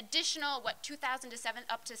that's an additional, $2,000 to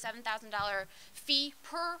up to $7,000 fee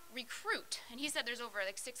per recruit. And he said there's over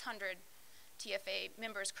 600 TFA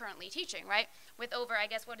members currently teaching, right? With over,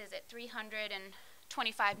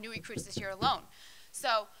 325 new recruits this year alone.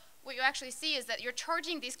 So what you actually see is that you're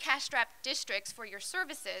charging these cash-strapped districts for your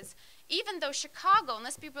services, even though Chicago, and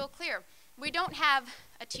let's be real clear, we don't have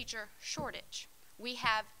a teacher shortage. We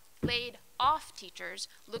have laid off teachers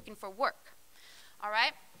looking for work. All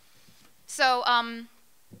right? So,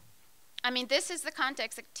 this is the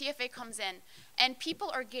context that TFA comes in, and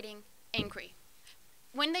people are getting angry.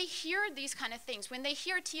 When they hear these kind of things, when they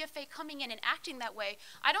hear TFA coming in and acting that way,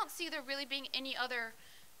 I don't see there really being any other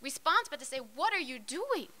response but to say, what are you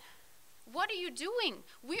doing? What are you doing?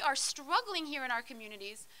 We are struggling here in our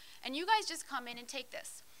communities, and you guys just come in and take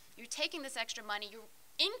this. You're taking this extra money, you're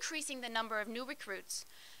increasing the number of new recruits,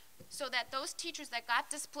 so that those teachers that got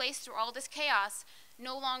displaced through all this chaos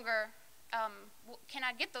no longer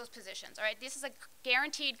cannot get those positions, all right? This is a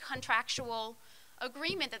guaranteed contractual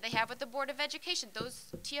agreement that they have with the Board of Education.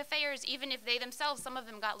 Those TFAers, even if they themselves, some of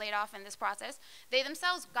them got laid off in this process, they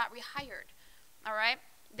themselves got rehired, all right?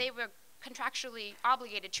 They were contractually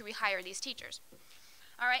obligated to rehire these teachers.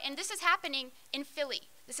 All right, and this is happening in Philly.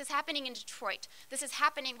 This is happening in Detroit. This is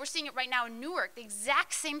happening, we're seeing it right now in Newark, the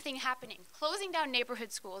exact same thing happening. Closing down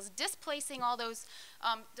neighborhood schools, displacing all those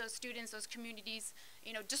students, those communities,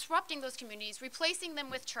 disrupting those communities, replacing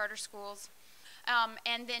them with charter schools,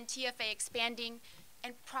 and then TFA expanding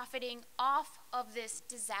and profiting off of this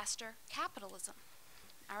disaster capitalism.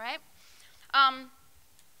 All right?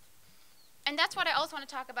 And that's what I also want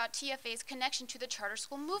to talk about, TFA's connection to the charter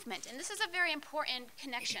school movement. And this is a very important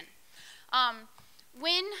connection.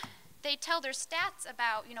 When they tell their stats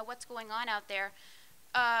about what's going on out there,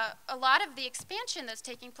 a lot of the expansion that's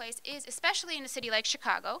taking place is, especially in a city like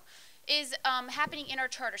Chicago, is happening in our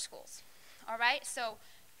charter schools. All right? So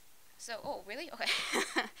oh, really? Okay.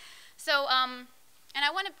 So, and I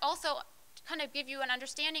want to also kind of give you an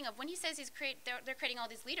understanding of when he says they're creating all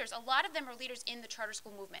these leaders, a lot of them are leaders in the charter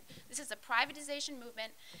school movement. This is a privatization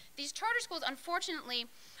movement. These charter schools, unfortunately,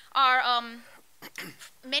 are,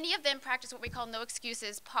 many of them practice what we call no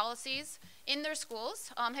excuses policies in their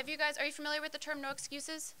schools. Are you familiar with the term no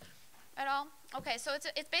excuses at all? Okay, so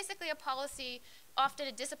it's basically a policy, often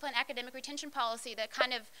a discipline academic retention policy that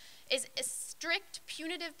kind of is a strict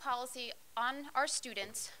punitive policy on our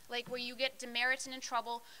students, like where you get demerits and in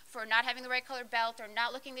trouble for not having the right color belt or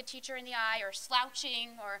not looking the teacher in the eye or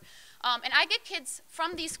slouching and I get kids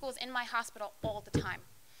from these schools in my hospital all the time.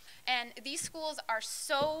 And these schools are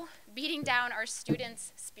so beating down our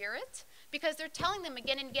students' spirit because they're telling them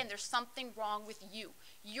again and again, there's something wrong with you.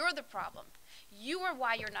 You're the problem. You are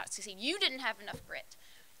why you're not succeeding. You didn't have enough grit.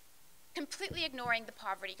 Completely ignoring the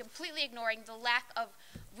poverty, completely ignoring the lack of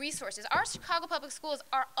resources. Our Chicago public schools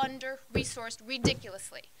are under-resourced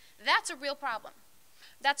ridiculously. That's a real problem.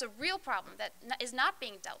 That's a real problem that is not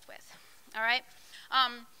being dealt with, all right?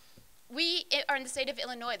 we are in the state of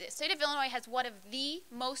Illinois. The state of Illinois has one of the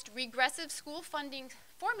most regressive school funding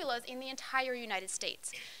formulas in the entire United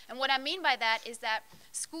States. And what I mean by that is that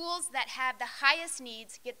schools that have the highest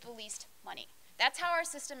needs get the least money. That's how our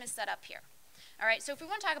system is set up here. All right, so if we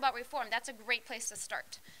want to talk about reform, that's a great place to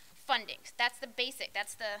start. Funding, that's the basic,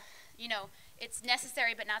 that's the, you know, it's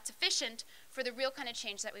necessary but not sufficient for the real kind of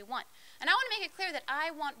change that we want. And I want to make it clear that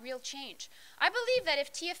I want real change. I believe that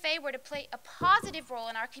if TFA were to play a positive role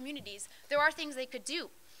in our communities, there are things they could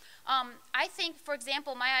do. I think, for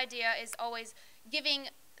example, my idea is always giving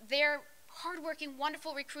their hardworking,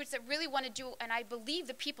 wonderful recruits that really want to do, and I believe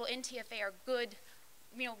the people in TFA are good,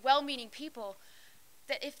 you know, well-meaning people,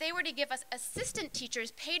 that if they were to give us assistant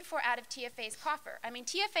teachers paid for out of TFA's coffer. I mean,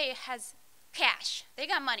 TFA has cash. They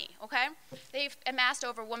got money, okay? They've amassed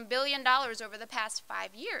over $1 billion over the past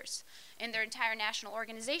 5 years in their entire national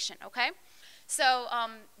organization, okay? So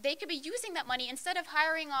they could be using that money instead of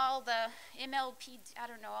hiring all the MLP, I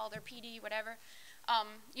don't know, all their PD, whatever.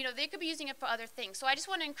 You know, they could be using it for other things. So I just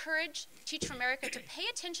want to encourage Teach for America to pay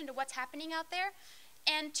attention to what's happening out there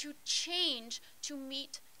and to change to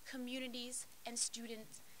meet communities and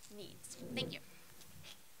students' needs. Thank you.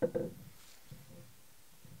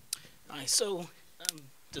 Hi, so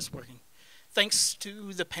this is working. Thanks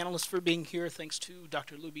to the panelists for being here. Thanks to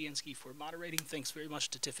Dr. Lubianski for moderating. Thanks very much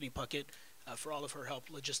to Tiffany Puckett for all of her help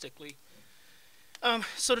logistically.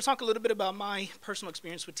 So to talk a little bit about my personal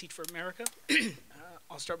experience with Teach for America,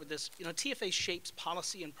 I'll start with this. You know, TFA shapes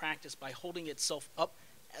policy and practice by holding itself up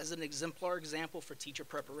as an exemplar example for teacher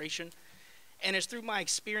preparation. And it's through my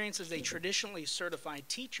experience as a traditionally certified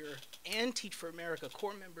teacher and Teach for America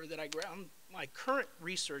core member that I ground my current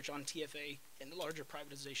research on TFA and the larger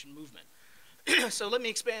privatization movement. So let me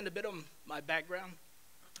expand a bit on my background.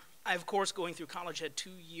 I, of course, going through college, had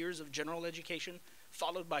 2 years of general education,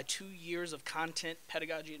 followed by 2 years of content,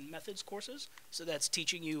 pedagogy, and methods courses. So that's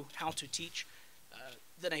teaching you how to teach,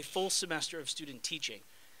 then a full semester of student teaching.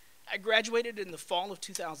 I graduated in the fall of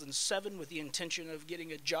 2007 with the intention of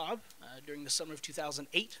getting a job during the summer of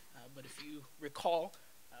 2008. But if you recall,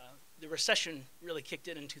 the recession really kicked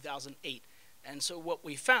in 2008. And so what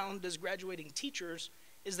we found as graduating teachers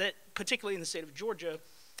is that, particularly in the state of Georgia,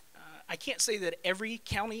 I can't say that every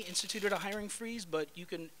county instituted a hiring freeze, but you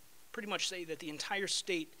can pretty much say that the entire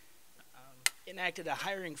state enacted a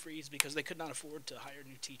hiring freeze because they could not afford to hire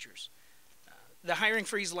new teachers. The hiring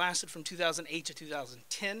freeze lasted from 2008 to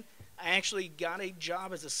 2010. I actually got a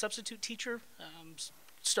job as a substitute teacher.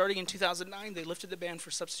 Starting in 2009, they lifted the ban for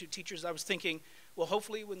substitute teachers. I was thinking, well,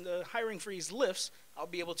 hopefully when the hiring freeze lifts, I'll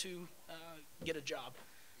be able to get a job.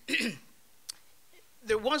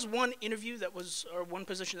 There was one interview that was, or one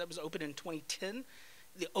position that was open in 2010.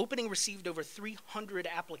 The opening received over 300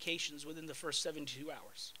 applications within the first 72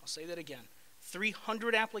 hours. I'll say that again,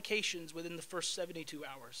 300 applications within the first 72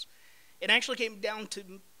 hours. It actually came down to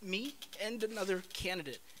me and another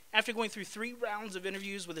candidate. After going through 3 rounds of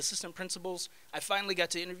interviews with assistant principals, I finally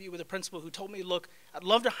got to interview with a principal who told me, look, I'd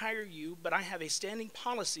love to hire you, but I have a standing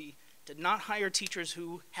policy to not hire teachers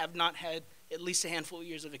who have not had at least a handful of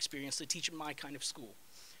years of experience to teach in my kind of school.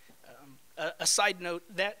 A side note,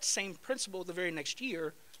 that same principal the very next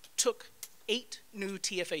year took 8 new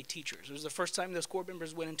TFA teachers. It was the first time those core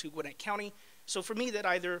members went into Gwinnett County. So for me, that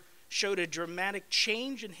either showed a dramatic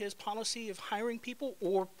change in his policy of hiring people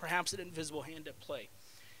or perhaps an invisible hand at play.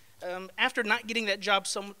 After not getting that job,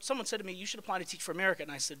 someone said to me, you should apply to Teach for America.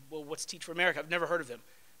 And I said, well, what's Teach for America? I've never heard of him.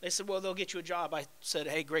 They said, well, they'll get you a job. I said,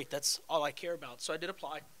 hey, great, that's all I care about. So I did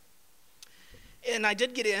apply. And I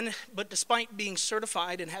did get in, but despite being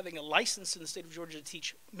certified and having a license in the state of Georgia to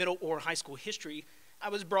teach middle or high school history, I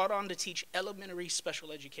was brought on to teach elementary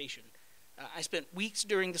special education. I spent weeks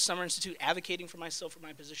during the Summer Institute advocating for myself for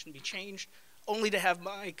my position to be changed, only to have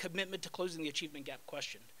my commitment to closing the achievement gap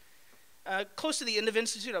questioned. Close to the end of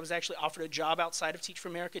Institute, I was actually offered a job outside of Teach for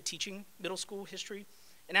America teaching middle school history.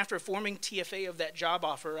 And after forming TFA of that job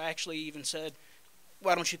offer, I actually even said,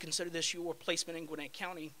 why don't you consider this your placement in Gwinnett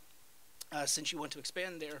County since you want to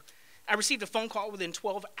expand there. I received a phone call within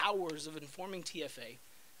 12 hours of informing TFA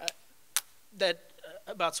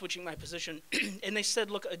about switching my position. And they said,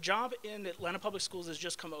 look, a job in Atlanta Public Schools has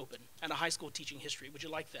just come open at a high school teaching history. Would you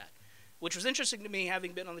like that? Which was interesting to me,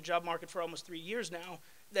 having been on the job market for almost 3 years now,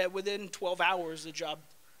 that within 12 hours, the job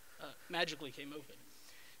magically came open.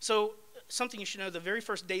 So something you should know, the very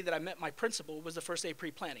first day that I met my principal was the first day of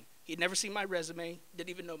pre-planning. He'd never seen my resume, didn't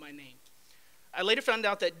even know my name. I later found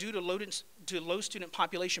out that due to low student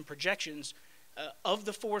population projections, of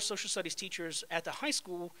the 4 social studies teachers at the high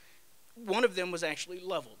school, one of them was actually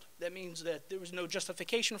leveled. That means that there was no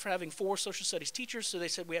justification for having 4 social studies teachers, so they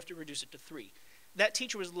said we have to reduce it to 3. That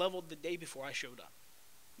teacher was leveled the day before I showed up,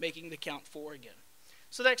 making the count 4 again.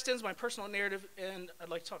 So that extends my personal narrative, and I'd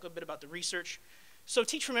like to talk a bit about the research. So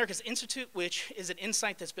Teach for America's Institute, which is an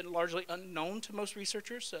insight that's been largely unknown to most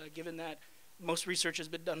researchers, given that most research has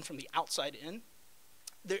been done from the outside in.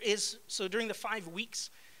 So during the 5 weeks,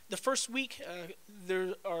 the first week,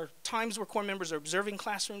 there are times where core members are observing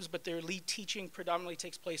classrooms, but their lead teaching predominantly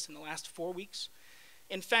takes place in the last 4 weeks.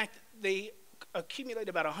 In fact, they accumulate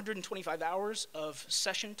about 125 hours of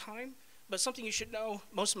session time, but something you should know,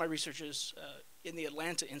 most of my research is in the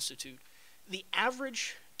Atlanta Institute. The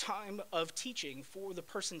average time of teaching for the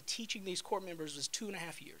person teaching these core members is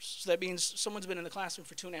 2.5 years. So that means someone's been in the classroom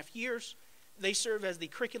for 2.5 years. They serve as the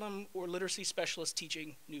curriculum or literacy specialist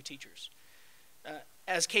teaching new teachers.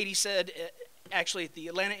 As Katie said, actually at the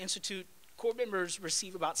Atlanta Institute, core members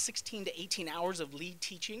receive about 16 to 18 hours of lead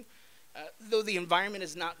teaching. Though the environment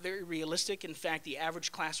is not very realistic, in fact, the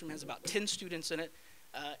average classroom has about 10 students in it,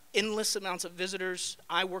 endless amounts of visitors.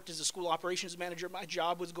 I worked as a school operations manager. My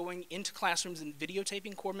job was going into classrooms and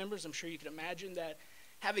videotaping core members. I'm sure you can imagine that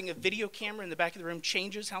having a video camera in the back of the room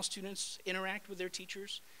changes how students interact with their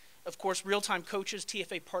teachers. Of course, real-time coaches,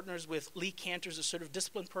 TFA partners with Lee Cantor's Assertive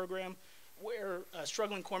Discipline program, where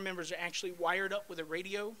struggling core members are actually wired up with a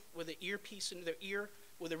radio, with an earpiece into their ear,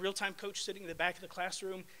 with a real-time coach sitting in the back of the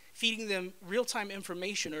classroom, feeding them real-time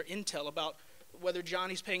information or intel about whether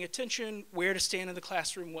Johnny's paying attention, where to stand in the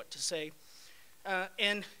classroom, what to say.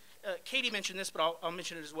 Katie mentioned this, but I'll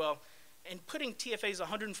mention it as well. And putting TFA's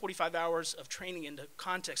 145 hours of training into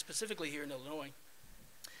context, specifically here in Illinois,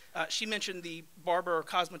 she mentioned the barber or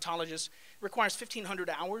cosmetologist requires 1,500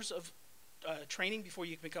 hours of training before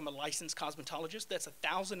you can become a licensed cosmetologist. That's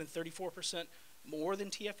 1,034% more than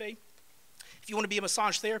TFA. If you want to be a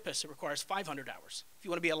massage therapist, it requires 500 hours. If you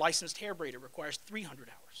want to be a licensed hair braider, it requires 300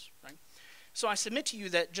 hours, right? So I submit to you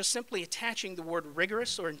that just simply attaching the word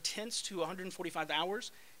rigorous or intense to 145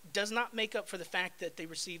 hours does not make up for the fact that they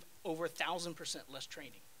receive over 1,000% less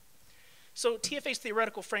training. So TFA's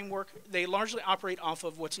theoretical framework, they largely operate off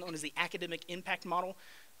of what's known as the academic impact model,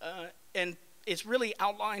 and it's really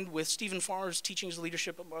outlined with Stephen Farr's Teaching as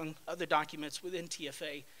Leadership, among other documents within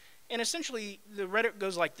TFA. And essentially, the rhetoric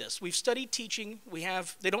goes like this. We've studied teaching.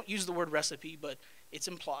 They don't use the word recipe, but it's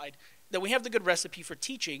implied, that we have the good recipe for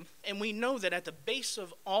teaching, and we know that at the base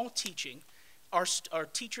of all teaching are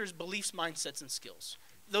teachers' beliefs, mindsets, and skills.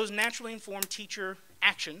 Those naturally inform teacher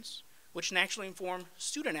actions, which naturally inform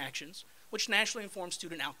student actions, which naturally inform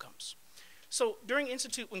student outcomes. So during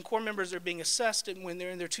Institute, when core members are being assessed and when they're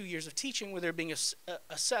in their 2 years of teaching, when they're being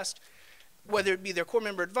assessed, whether it be their core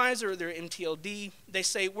member advisor or their MTLD, they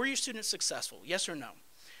say, were your students successful, yes or no?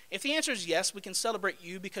 If the answer is yes, we can celebrate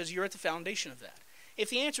you because you're at the foundation of that. If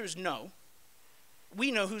the answer is no,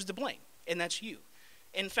 we know who's to blame, and that's you.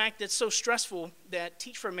 In fact, it's so stressful that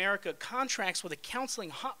Teach for America contracts with a counseling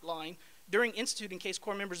hotline during Institute in case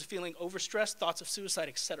core members are feeling overstressed, thoughts of suicide,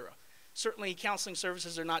 etc. Certainly, counseling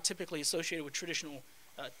services are not typically associated with traditional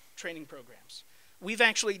training programs. We've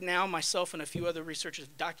actually now, myself and a few other researchers,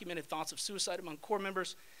 documented thoughts of suicide among core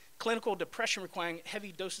members, clinical depression requiring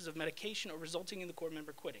heavy doses of medication or resulting in the core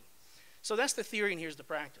member quitting. So that's the theory, and here's the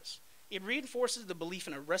practice. It reinforces the belief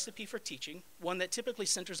in a recipe for teaching, one that typically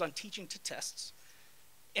centers on teaching to tests,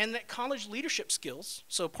 and that college leadership skills,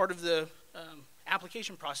 so part of the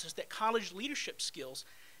application process, that college leadership skills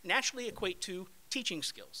naturally equate to teaching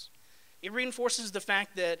skills. It reinforces the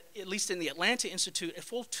fact that, at least in the Atlanta Institute, a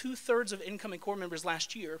full 2/3 of incoming core members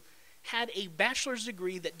last year had a bachelor's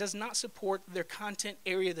degree that does not support their content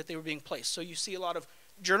area that they were being placed. So you see a lot of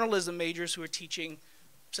journalism majors who are teaching,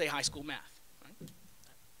 say, high school math. Right?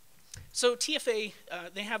 So TFA,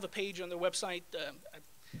 they have a page on their website.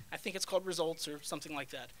 I think it's called Results or something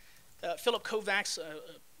like that. Philip Kovacs, a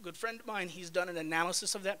good friend of mine, he's done an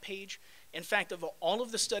analysis of that page. In fact, of all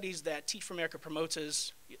of the studies that Teach for America promotes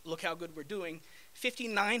as, look how good we're doing,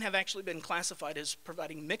 59 have actually been classified as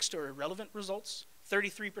providing mixed or irrelevant results,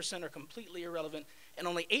 33% are completely irrelevant, and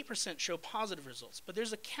only 8% show positive results. But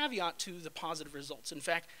there's a caveat to the positive results. In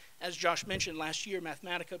fact, as Josh mentioned, last year,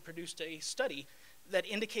 Mathematica produced a study that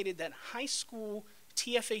indicated that high school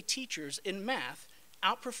TFA teachers in math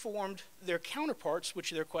outperformed their counterparts,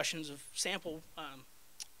 which are their questions of sample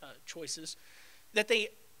choices, that they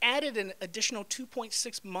added an additional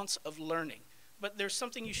 2.6 months of learning. But there's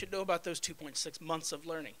something you should know about those 2.6 months of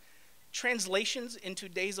learning. Translations into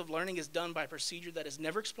days of learning is done by a procedure that is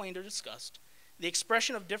never explained or discussed. The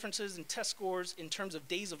expression of differences in test scores in terms of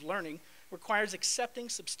days of learning requires accepting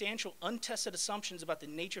substantial untested assumptions about the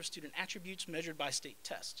nature of student attributes measured by state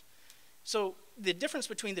tests. So the difference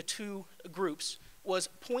between the two groups, was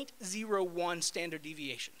 0.01 standard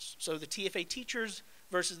deviations. So the TFA teachers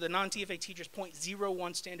versus the non-TFA teachers,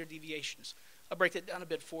 0.01 standard deviations. I'll break that down a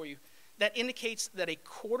bit for you. That indicates that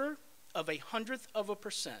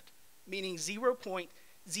 0.0000%, meaning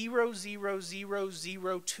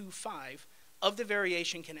 0.000025 of the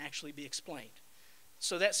variation can actually be explained.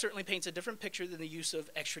 So that certainly paints a different picture than the use of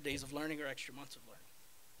extra days of learning or extra months of learning.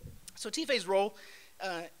 So TFA's role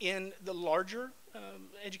in the larger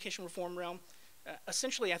education reform realm,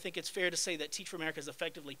 essentially I think it's fair to say that Teach for America has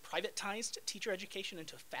effectively privatized teacher education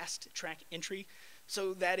into fast-track entry.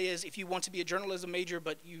 So that is, if you want to be a journalism major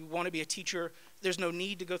but you want to be a teacher, there's no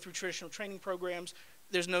need to go through traditional training programs.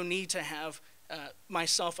 There's no need to have,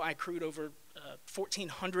 myself, I accrued over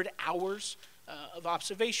 1,400 hours of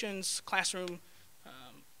observations, classroom,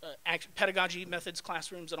 pedagogy methods,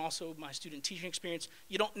 classrooms, and also my student teaching experience.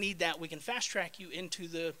 You don't need that. We can fast track you into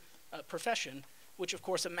the profession, which of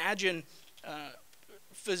course, imagine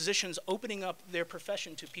physicians opening up their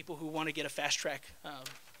profession to people who want to get a fast track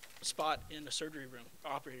spot in the surgery room,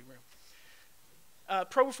 operating room.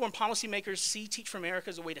 Pro-reform policymakers see Teach for America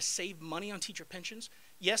as a way to save money on teacher pensions.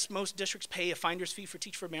 Yes, most districts pay a finder's fee for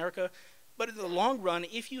Teach for America, but in the long run,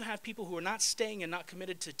 if you have people who are not staying and not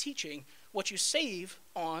committed to teaching, what you save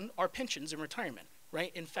on are pensions and retirement,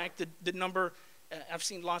 right? In fact, the number, I've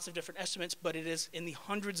seen lots of different estimates, but it is in the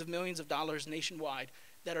hundreds of millions of dollars nationwide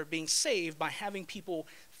that are being saved by having people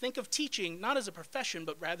think of teaching not as a profession,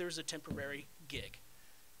 but rather as a temporary gig.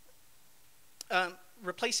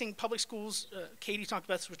 Replacing public schools, Katie talked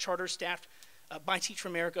about this with charters staffed by Teach for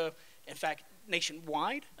America. In fact,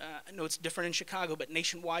 nationwide, I know it's different in Chicago, but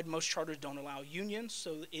nationwide, most charters don't allow unions,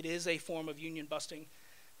 so it is a form of union busting.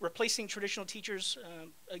 Replacing traditional teachers,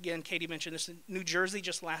 again, Katie mentioned this in New Jersey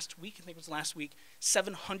just last week, I think it was last week,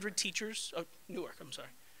 700 teachers, Newark, I'm sorry,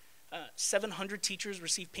 700 teachers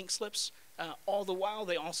received pink slips. All the while,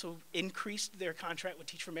 they also increased their contract with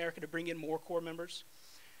Teach for America to bring in more core members.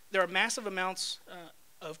 There are massive amounts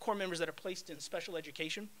of core members that are placed in special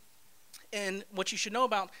education. And what you should know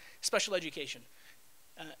about special education,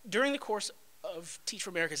 during the course of Teach for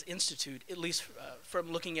America's Institute, at least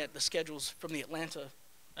from looking at the schedules from the Atlanta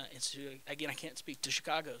Institute, again, I can't speak to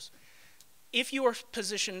Chicago's, if you are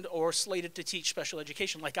positioned or slated to teach special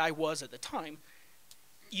education like I was at the time,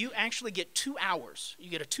 you actually get 2 hours. You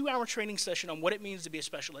get a 2-hour training session on what it means to be a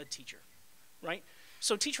special ed teacher, right?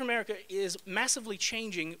 So Teach for America is massively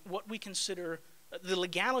changing what we consider the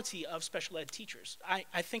legality of special ed teachers. I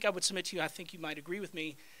think I would submit to you, I think you might agree with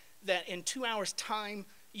me, that in 2 hours' time,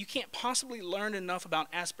 you can't possibly learn enough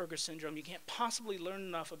about Asperger's syndrome. You can't possibly learn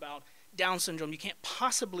enough about Down syndrome. You can't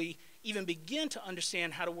possibly even begin to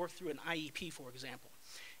understand how to work through an IEP, for example.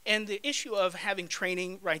 And the issue of having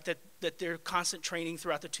training, right, that they're constant training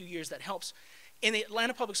throughout the 2 years, that helps. In the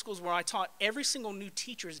Atlanta Public Schools where I taught, every single new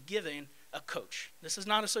teacher is given a coach. This is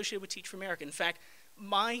not associated with Teach for America. In fact,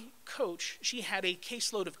 my coach, she had a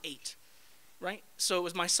caseload of 8, right? So it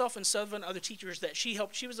was myself and 7 other teachers that she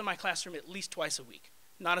helped. She was in my classroom at least twice a week,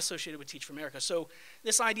 not associated with Teach for America. So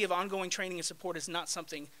this idea of ongoing training and support is not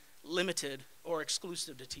something limited or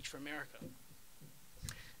exclusive to Teach for America.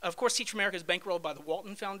 Of course, Teach for America is bankrolled by the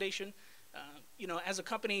Walton Foundation. You know, as a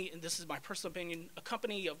company, and this is my personal opinion, a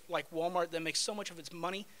company like Walmart that makes so much of its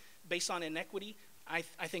money based on inequity, I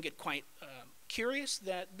think it quite curious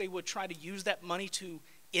that they would try to use that money to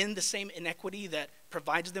end the same inequity that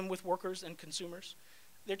provides them with workers and consumers.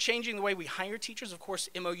 They're changing the way we hire teachers. Of course,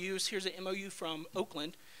 MOUs. Here's an MOU from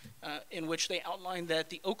Oakland in which they outlined that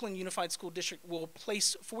the Oakland Unified School District will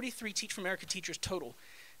place 43 Teach for America teachers total.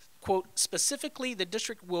 Quote, specifically, the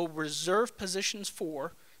district will reserve positions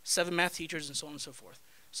for 7 math teachers and so on and so forth.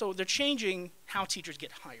 So they're changing how teachers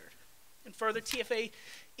get hired. And further, TFA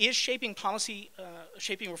is shaping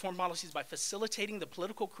reform policies by facilitating the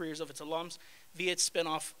political careers of its alums via its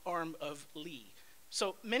spinoff arm of Lee.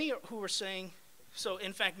 So many who are saying, so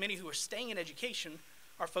in fact, many who are staying in education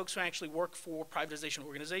are folks who actually work for privatization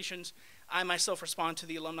organizations. I myself respond to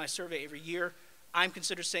the alumni survey every year. I'm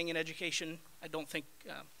considered staying in education. I don't think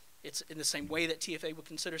it's in the same way that TFA would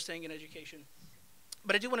consider staying in education.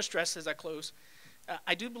 But I do want to stress as I close,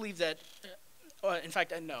 I do believe that, in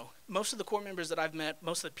fact, I know, most of the core members that I've met,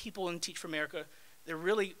 most of the people in Teach for America, they're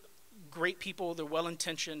really great people, they're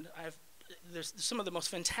well-intentioned. There's some of the most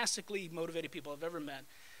fantastically motivated people I've ever met.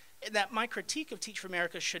 That my critique of Teach for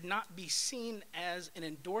America should not be seen as an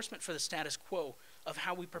endorsement for the status quo of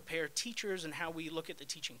how we prepare teachers and how we look at the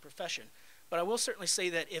teaching profession. But I will certainly say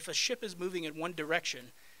that if a ship is moving in one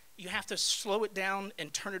direction, you have to slow it down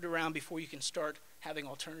and turn it around before you can start having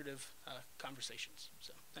alternative conversations.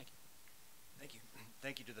 So, thank you. Thank you.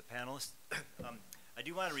 Thank you to the panelists. I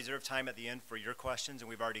do want to reserve time at the end for your questions, and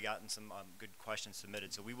we've already gotten some good questions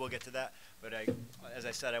submitted, so we will get to that. But as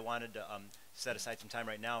I said, I wanted to set aside some time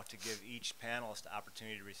right now to give each panelist the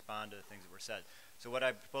opportunity to respond to the things that were said. So what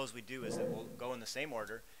I propose we do is that we'll go in the same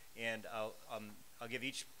order, and I'll give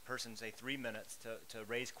each person, say, 3 minutes to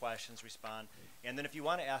raise questions, respond. And then if you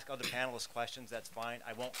want to ask other panelists questions, that's fine.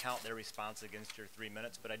 I won't count their response against your 3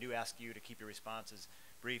 minutes, but I do ask you to keep your responses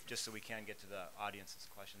brief just so we can get to the audience's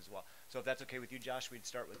questions as well. So if that's okay with you, Josh, we'd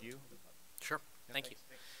start with you. Sure. Yeah, Thank you.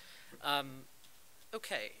 Thanks.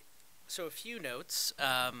 Okay, so a few notes.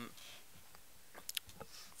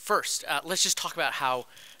 First, let's just talk about how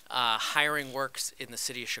hiring works in the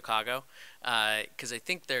city of Chicago, because I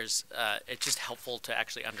think it's just helpful to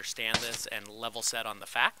actually understand this and level set on the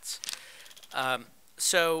facts.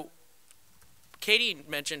 So Katie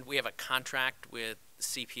mentioned we have a contract with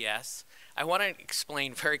CPS. I want to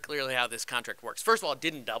explain very clearly how this contract works. First of all, it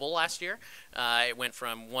didn't double last year. It went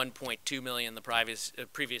from 1.2 million the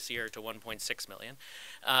previous year to 1.6 million.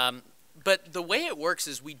 But the way it works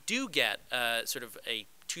is we do get sort of a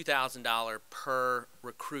 $2,000 per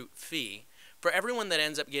recruit fee for everyone that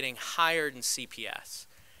ends up getting hired in CPS.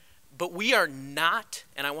 But we are not,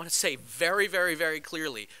 and I want to say very, very, very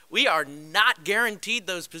clearly, we are not guaranteed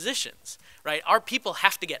those positions, right? Our people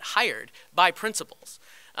have to get hired by principals.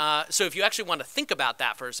 So if you actually want to think about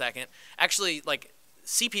that for a second, actually, like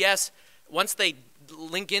CPS, once they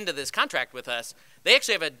link into this contract with us, they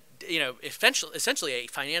actually have essentially a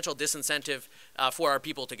financial disincentive for our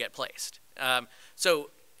people to get placed. So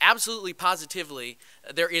absolutely positively,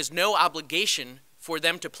 there is no obligation for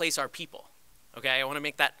them to place our people. Okay, I want to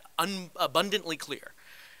make that abundantly clear.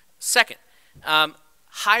 Second,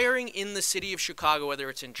 hiring in the city of Chicago, whether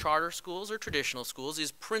it's in charter schools or traditional schools,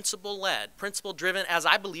 is principal-led, principal-driven, as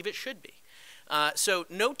I believe it should be. So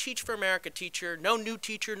no Teach for America teacher, no new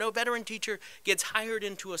teacher, no veteran teacher gets hired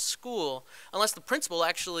into a school unless the principal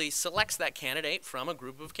actually selects that candidate from a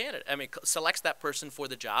group of candidates. I mean, selects that person for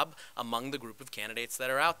the job among the group of candidates that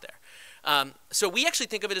are out there. So we actually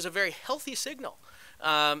think of it as a very healthy signal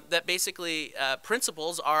that basically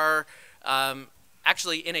principals are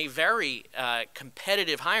actually in a very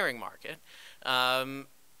competitive hiring market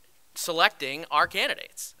selecting our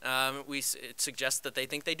candidates. It suggests that they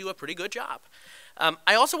think they do a pretty good job.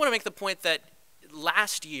 I also want to make the point that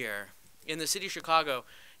last year in the city of Chicago,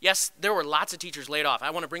 yes, there were lots of teachers laid off. I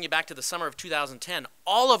want to bring you back to the summer of 2010.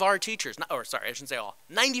 All of our teachers, or sorry, I shouldn't say all,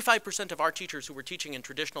 95% of our teachers who were teaching in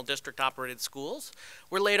traditional district-operated schools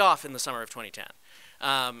were laid off in the summer of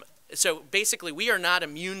 2010. So basically, we are not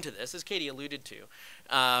immune to this, as Katie alluded to,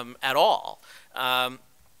 at all.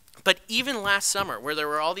 But even last summer, where there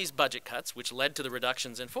were all these budget cuts, which led to the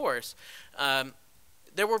reductions in force,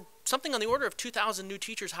 there were something on the order of 2,000 new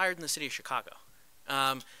teachers hired in the city of Chicago.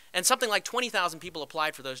 And something like 20,000 people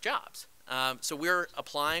applied for those jobs. So we're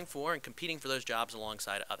applying for and competing for those jobs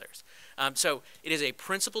alongside others. So it is a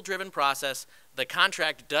principle-driven process. The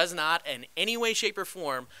contract does not in any way, shape, or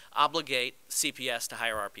form obligate CPS to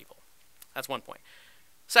hire our people. That's one point.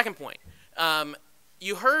 Second point.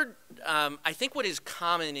 You heard, I think what is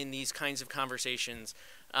common in these kinds of conversations,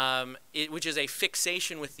 which is a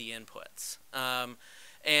fixation with the inputs,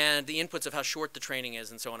 and the inputs of how short the training is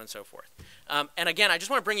and so on and so forth. And again, I just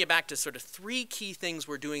want to bring you back to sort of 3 key things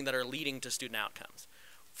we're doing that are leading to student outcomes.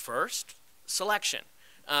 First, selection.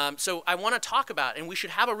 So I want to talk about, and we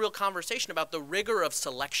should have a real conversation about the rigor of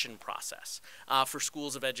selection process for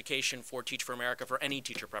schools of education, for Teach for America, for any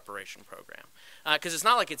teacher preparation program. Because it's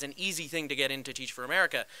not like it's an easy thing to get into Teach for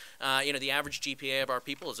America. The average GPA of our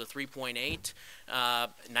people is a 3.8.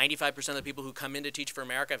 95% of the people who come into Teach for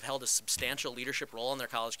America have held a substantial leadership role on their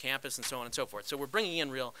college campus and so on and so forth. So we're bringing in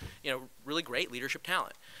really great leadership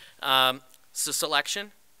talent. So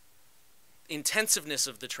selection. Intensiveness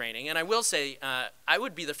of the training, and I will say, I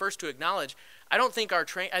would be the first to acknowledge, I think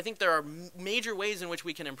there are major ways in which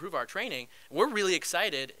we can improve our training. We're really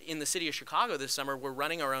excited in the city of Chicago this summer. We're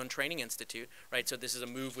running our own training institute, right? So this is a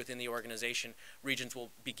move within the organization. Regions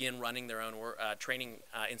will begin running their own training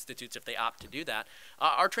institutes if they opt to do that.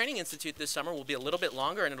 Our training institute this summer will be a little bit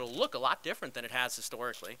longer, and it'll look a lot different than it has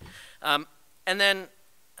historically. And then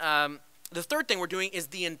the third thing we're doing is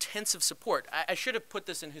the intensive support. I should have put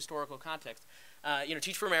this in historical context.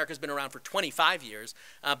 Teach for America has been around for 25 years,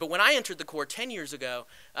 but when I entered the Corps 10 years ago,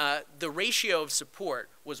 the ratio of support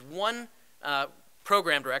was 1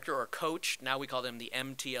 program director or coach, now we call them the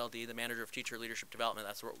MTLD, the Manager of Teacher Leadership Development,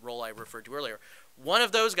 that's the role I referred to earlier, 1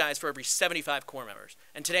 of those guys for every 75 Corps members.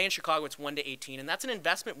 And today in Chicago it's 1 to 18, and that's an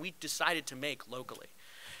investment we decided to make locally.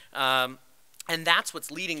 And that's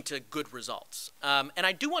what's leading to good results. And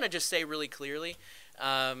I do want to just say really clearly,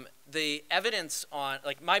 The evidence on,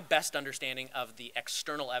 like my best understanding of the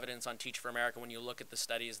external evidence on Teach for America, when you look at the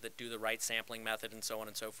studies that do the right sampling method and so on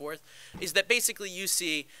and so forth, is that basically you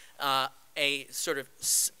see a sort of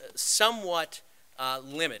somewhat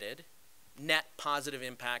limited net positive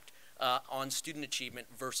impact on student achievement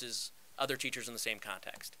versus other teachers in the same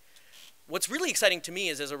context. What's really exciting to me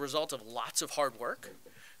is, as a result of lots of hard work,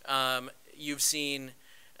 you've seen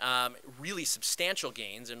really substantial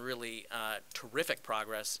gains and really terrific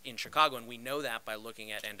progress in Chicago, and we know that by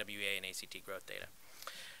looking at NWA and ACT growth data.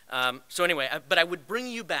 So anyway, but I would bring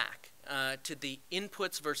you back to the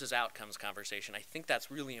inputs versus outcomes conversation. I think that's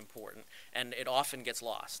really important, and it often gets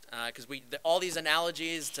lost because all these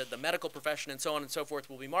analogies to the medical profession and so on and so forth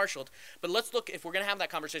will be marshaled. But let's look, if we're going to have that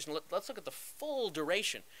conversation, let's look at the full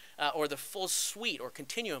duration or the full suite or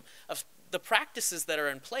continuum of the practices that are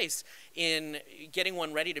in place in getting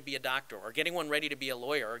one ready to be a doctor or getting one ready to be a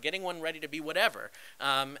lawyer or getting one ready to be whatever.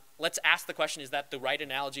 Let's ask the question, is that the right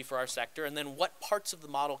analogy for our sector? And then what parts of the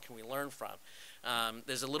model can we learn from?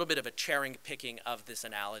 There's a little bit of a cherry picking of this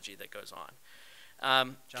analogy that goes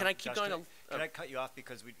on. Can I keep going? Can I cut you off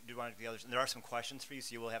because we do want to do the others? And there are some questions for you,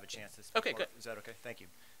 so you will have a chance to speak. Okay, good. Is that okay? Thank you.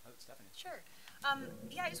 Stephanie. Sure.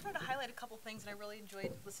 Yeah, I just wanted to highlight a couple things, and I really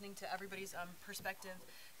enjoyed listening to everybody's perspective.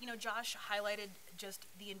 You know, Josh highlighted just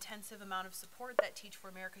the intensive amount of support that Teach for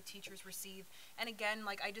America teachers receive, and again,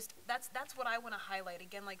 like that's what I want to highlight.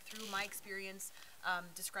 Again, like through my experience,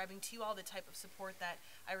 describing to you all the type of support that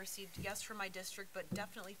I received, yes, from my district, but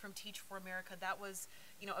definitely from Teach for America. That was,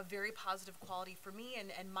 you know, a very positive quality for me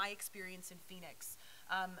and my experience in Phoenix.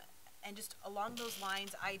 And just along those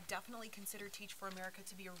lines, I definitely consider Teach for America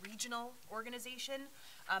to be a regional organization.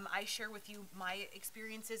 I share with you my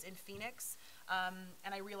experiences in Phoenix,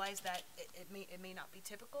 and I realize that it may not be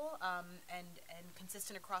typical and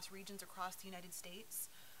consistent across regions across the United States.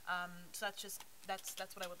 So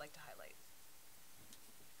that's what I would like to highlight.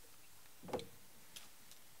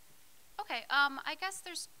 Okay, I guess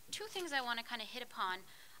there's two things I want to kind of hit upon.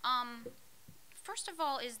 First of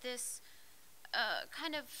all is this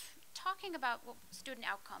kind of talking about student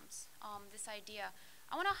outcomes, this idea.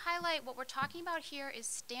 I want to highlight what we're talking about here is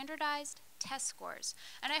standardized test scores.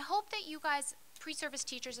 And I hope that you guys, pre-service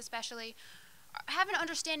teachers especially, have an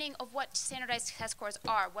understanding of what standardized test scores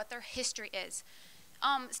are, what their history is.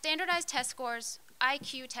 Standardized test scores,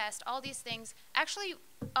 IQ test, all these things actually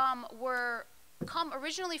come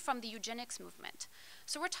originally from the eugenics movement.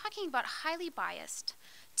 So we're talking about highly biased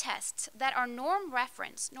tests that are norm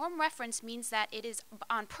reference. Norm reference means that it is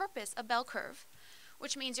on purpose a bell curve,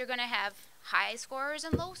 which means you're going to have high scores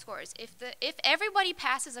and low scores. If everybody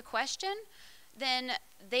passes a question, then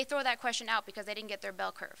they throw that question out because they didn't get their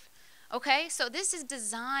bell curve. Okay, so this is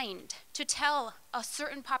designed to tell a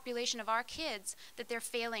certain population of our kids that they're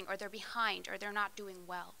failing or they're behind or they're not doing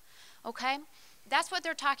well. Okay? That's what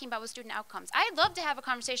they're talking about with student outcomes. I'd love to have a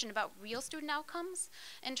conversation about real student outcomes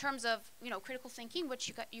in terms of, you know, critical thinking,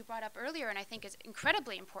 which you brought up earlier, and I think is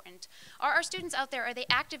incredibly important. Are our students out there, are they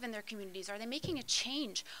active in their communities? Are they making a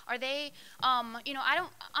change? Are they, you know,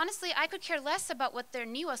 honestly, I could care less about what their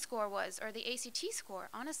NEWA score was or the ACT score,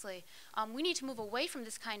 honestly. We need to move away from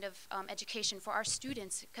this kind of education for our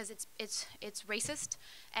students because it's racist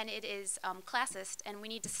and it is classist, and we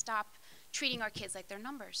need to stop treating our kids like they're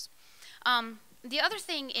numbers. The other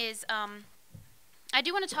thing is, I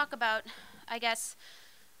do want to talk about, I guess,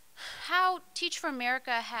 how Teach for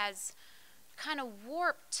America has kind of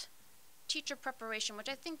warped teacher preparation, which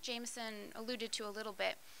I think Jameson alluded to a little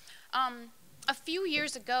bit. A few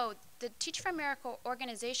years ago, the Teach for America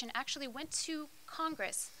organization actually went to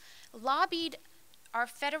Congress, lobbied our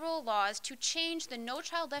federal laws to change the No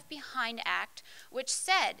Child Left Behind Act, which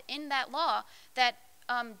said in that law that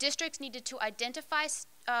districts needed to identify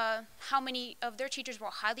how many of their teachers were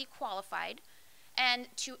highly qualified, and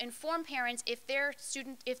to inform parents if their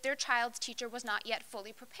child's teacher was not yet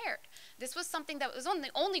fully prepared. This was something that was one of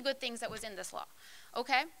the only good things that was in this law.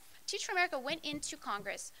 Okay? Teach for America went into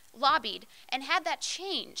Congress, lobbied, and had that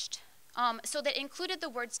changed so that it included the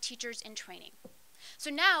words teachers in training.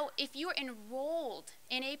 So now, if you're enrolled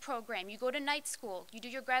in a program, you go to night school, you do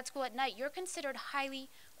your grad school at night, you're considered highly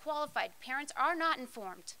qualified. Parents are not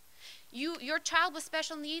informed. Your child with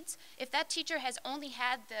special needs, if that teacher has only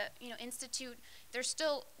had the institute, they're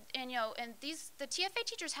still, and the TFA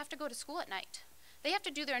teachers have to go to school at night. They have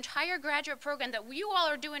to do their entire graduate program that you all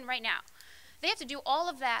are doing right now. They have to do all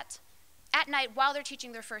of that at night while they're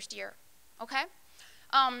teaching their first year, okay?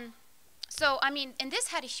 So, I mean, and this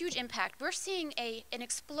had a huge impact. We're seeing an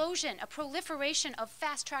explosion, a proliferation of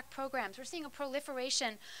fast-track programs. We're seeing a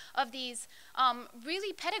proliferation of these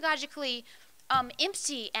really pedagogically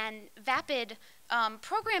empty and vapid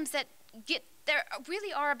programs that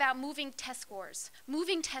really are about moving test scores,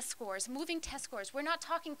 moving test scores, moving test scores. We're not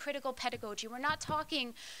talking critical pedagogy. We're not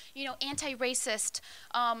talking, anti-racist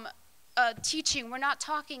teaching. We're not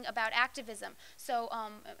talking about activism. So,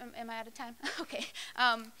 am I out of time? Okay.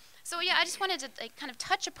 So yeah, I just wanted to kind of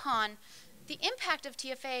touch upon the impact of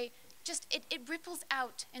TFA. Just it ripples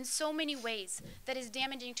out in so many ways that is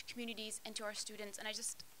damaging to communities and to our students, and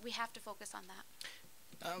we have to focus on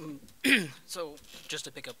that. So just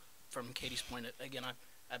to pick up from Katie's point, again,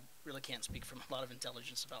 I really can't speak from a lot of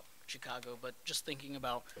intelligence about Chicago, but just thinking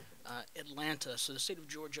about Atlanta, so the state of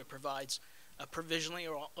Georgia provides provisionally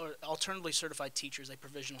or alternatively certified teachers a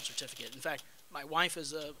provisional certificate. In fact, my wife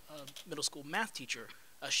is a middle school math teacher.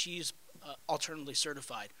 She's alternatively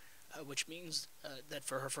certified, which means that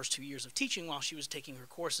for her first 2 years of teaching while she was taking her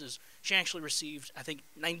courses, she actually received, I think,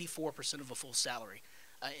 94% of a full salary.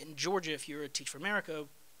 In Georgia, if you're a Teach for America,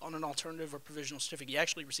 on an alternative or provisional certificate, you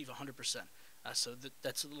actually receive 100%. So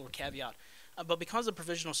that's a little caveat. But because the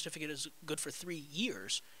provisional certificate is good for 3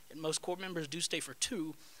 years, and most court members do stay for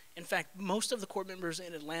 2, in fact, most of the court members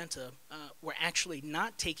in Atlanta were actually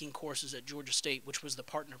not taking courses at Georgia State, which was the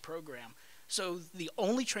partner program. So the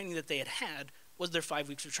only training that they had was their 5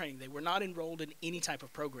 weeks of training. They were not enrolled in any type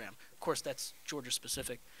of program. Of course, that's Georgia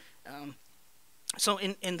specific. So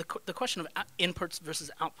in the question of inputs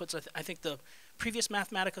versus outputs, I think the previous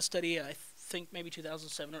Mathematica study, I think maybe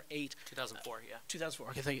 2007 or 8. 2004, yeah. 2004,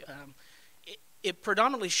 okay. It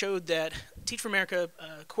predominantly showed that Teach for America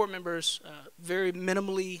core members very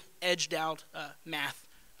minimally edged out math,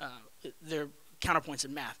 their counterpoints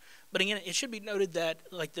in math. But again, it should be noted that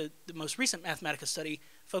like the most recent Mathematica study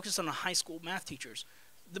focused on the high school math teachers.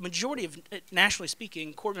 The majority of, nationally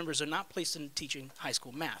speaking, core members are not placed in teaching high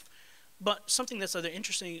school math. But something that's another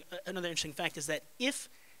interesting fact is that if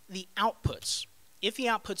the outputs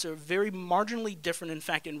are very marginally different, in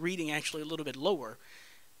fact, in reading actually a little bit lower,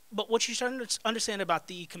 but what you start to understand about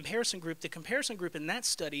the comparison group in that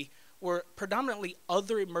study were predominantly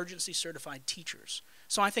other emergency certified teachers.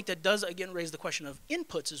 So I think that does, again, raise the question of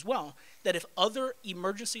inputs as well, that if other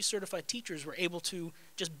emergency certified teachers were able to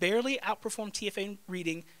just barely outperform TFA in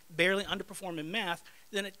reading, barely underperform in math,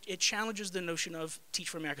 then it challenges the notion of Teach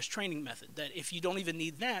for America's training method, that if you don't even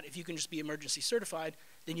need that, if you can just be emergency certified,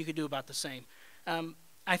 then you could do about the same.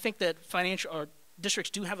 I think that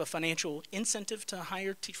districts do have a financial incentive to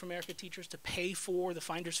hire Teach for America teachers to pay for the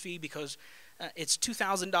finder's fee because it's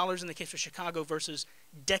 $2,000 in the case of Chicago versus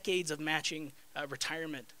decades of matching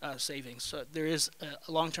retirement savings. So there is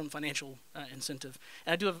a long-term financial incentive.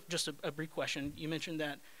 And I do have just a brief question. You mentioned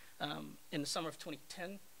that in the summer of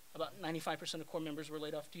 2010, about 95% of core members were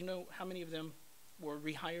laid off. Do you know how many of them were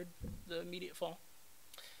rehired the immediate fall?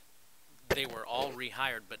 They were all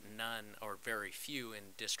rehired, but none or very few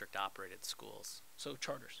in district-operated schools. So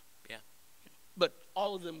charters. Yeah. But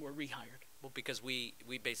all of them were rehired. Well, because we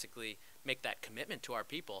basically make that commitment to our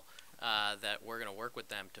people that we're going to work with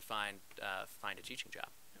them to find a teaching job.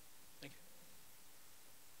 Yeah. Thank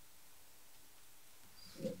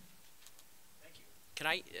you. Thank you.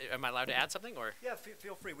 Am I allowed to add something, or? Yeah,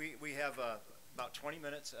 feel free. We have about 20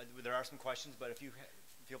 minutes. There are some questions, but if you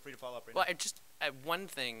feel free to follow up right now. Well, one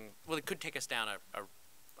thing. Well, it could take us down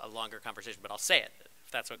a longer conversation, but I'll say it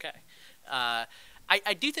if that's okay.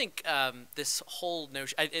 I do think this whole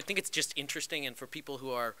notion. I think it's just interesting, and for people who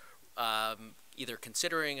are either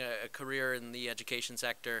considering a career in the education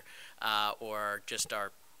sector or just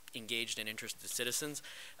are engaged and interested citizens,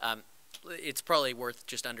 it's probably worth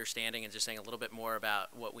just understanding and just saying a little bit more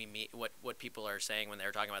about what we mean, what people are saying when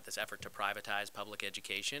they're talking about this effort to privatize public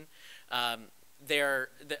education. I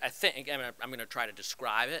think I'm going to try to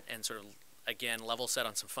describe it and sort of again level set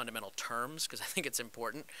on some fundamental terms because I think it's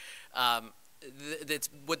important.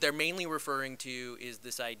 What they're mainly referring to is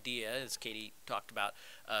this idea, as Katie talked about,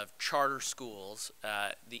 of charter schools,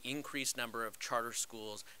 the increased number of charter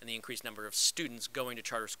schools and the increased number of students going to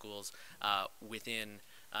charter schools within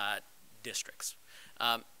districts.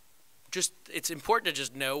 It's important to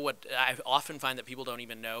just know what I often find that people don't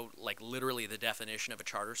even know, like literally the definition of a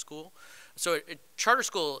charter school. So a charter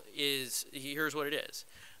school is, here's what it is.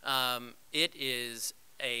 It is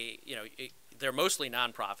they're mostly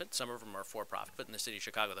nonprofit. Some of them are for-profit, but in the city of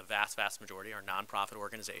Chicago, the vast majority are nonprofit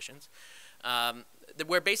organizations,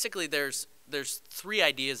 where basically there's 3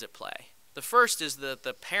 ideas at play. The first is that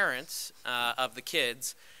the parents of the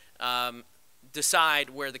kids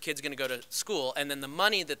decide where the kid's going to go to school, and then the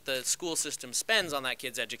money that the school system spends on that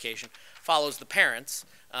kid's education follows the parents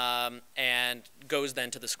and goes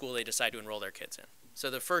then to the school they decide to enroll their kids in.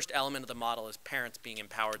 So the first element of the model is parents being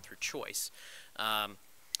empowered through choice.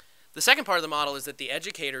 The second part of the model is that the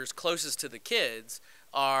educators closest to the kids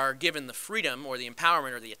are given the freedom or the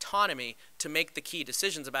empowerment or the autonomy to make the key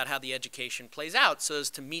decisions about how the education plays out so as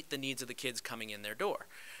to meet the needs of the kids coming in their door.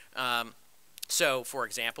 So, for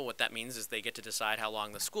example, what that means is they get to decide how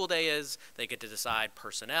long the school day is, they get to decide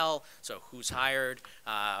personnel, so who's hired,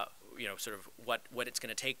 you know, sort of what it's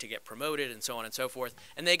going to take to get promoted and so on and so forth,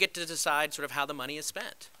 and they get to decide sort of how the money is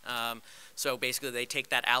spent. So basically they take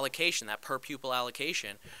that allocation, that per pupil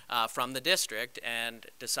allocation from the district and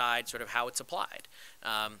decide sort of how it's applied.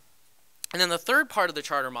 And then the third part of the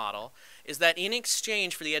charter model is that in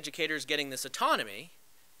exchange for the educators getting this autonomy,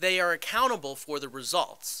 they are accountable for the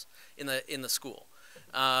results in the school.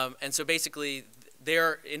 And so basically,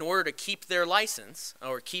 in order to keep their license,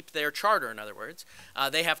 or keep their charter, in other words,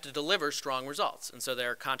 they have to deliver strong results. And so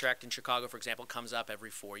their contract in Chicago, for example, comes up every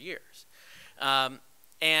 4 years.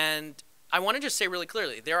 And I want to just say really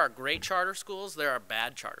clearly, there are great charter schools, there are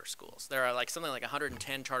bad charter schools. There are something like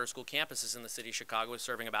 110 charter school campuses in the city of Chicago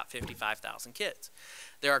serving about 55,000 kids.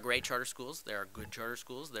 There are great charter schools, there are good charter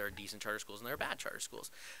schools, there are decent charter schools, and there are bad charter schools.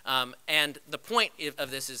 And the point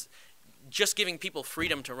of this is just giving people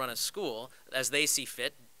freedom to run a school as they see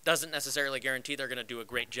fit doesn't necessarily guarantee they're going to do a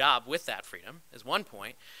great job with that freedom, is one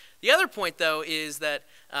point. The other point, though, is that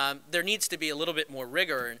there needs to be a little bit more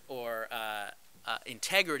rigor or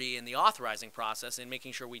integrity in the authorizing process in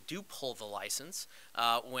making sure we do pull the license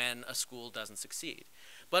when a school doesn't succeed.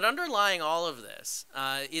 But underlying all of this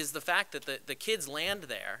is the fact that the kids land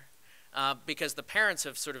there because the parents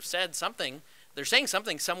have sort of said something. They're saying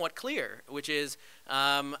something somewhat clear, which is,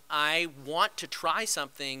 I want to try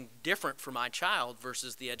something different for my child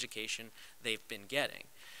versus the education they've been getting.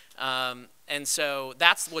 And so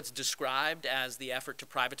that's what's described as the effort to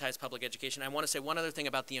privatize public education. I want to say one other thing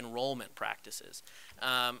about the enrollment practices,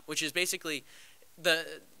 which is basically the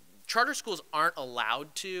charter schools aren't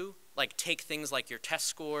allowed to take things like your test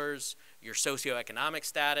scores, your socioeconomic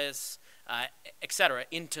status, et cetera,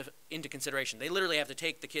 into consideration. They literally have to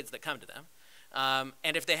take the kids that come to them.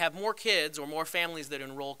 And if they have more kids or more families that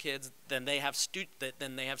enroll kids than they have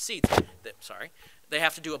seats, they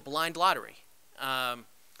have to do a blind lottery.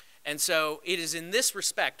 And so it is in this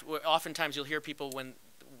respect where oftentimes you'll hear people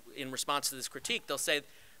in response to this critique, they'll say,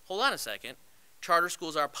 hold on a second, charter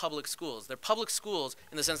schools are public schools. They're public schools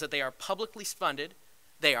in the sense that they are publicly funded,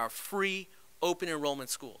 they are free, open enrollment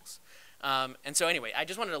schools. And so anyway, I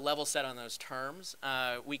just wanted to level set on those terms.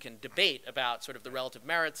 We can debate about sort of the relative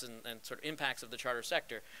merits and sort of impacts of the charter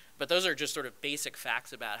sector, but those are just sort of basic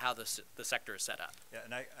facts about how the sector is set up. Yeah,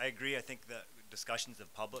 and I agree. I think the discussions of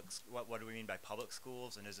what do we mean by public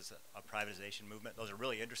schools, and is this a privatization movement? Those are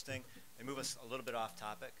really interesting. They move us a little bit off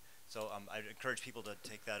topic. So I'd encourage people to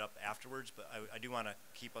take that up afterwards, but I do want to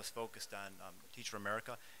keep us focused on Teach for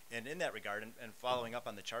America. And in that regard, and following up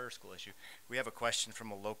on the charter school issue, we have a question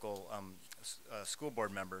from a local school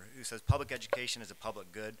board member who says public education is a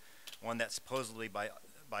public good, one that's supposedly by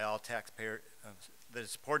all taxpayers, that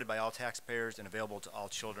is supported by all taxpayers and available to all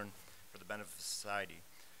children for the benefit of society.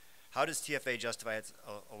 How does TFA justify its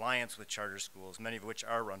alliance with charter schools, many of which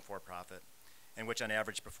are run for-profit, and which on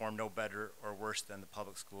average perform no better or worse than the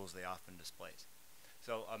public schools they often displace?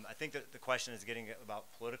 So I think that the question is getting about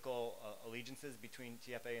political allegiances between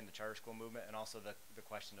TFA and the charter school movement, and also the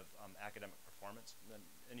question of academic performance. And then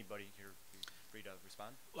anybody here be free to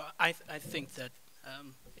respond? Well, I think that,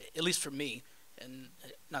 at least for me, and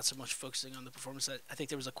not so much focusing on the performance, I think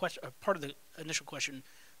there was a question, part of the initial question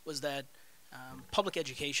was that public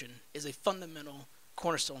education is a fundamental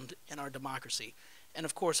cornerstone in our democracy. And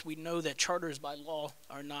of course, we know that charters by law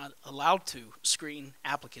are not allowed to screen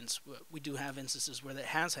applicants. We do have instances where that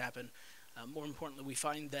has happened. More importantly, we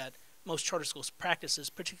find that most charter schools practices,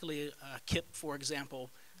 particularly KIPP, for example,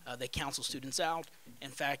 they counsel students out.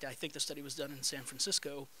 In fact, I think the study was done in San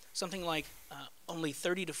Francisco. Something like only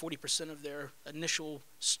 30 to 40% of their initial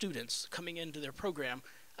students coming into their program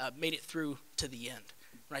made it through to the end,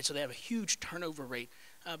 right? So they have a huge turnover rate.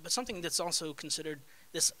 But something that's also considered,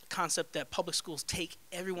 this concept that public schools take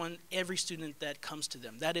every student that comes to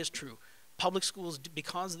them. That is true. Public schools,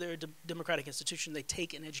 because they're a democratic institution, they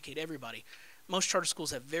take and educate everybody. Most charter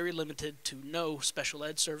schools have very limited to no special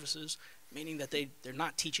ed services, meaning that they're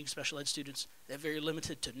not teaching special ed students. They're very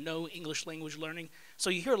limited to no English language learning. So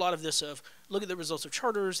you hear a lot of this of, look at the results of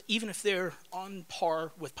charters, even if they're on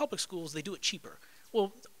par with public schools, they do it cheaper.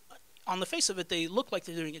 Well, on the face of it, they look like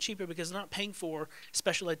they're doing it cheaper because they're not paying for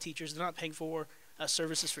special ed teachers, they're not paying for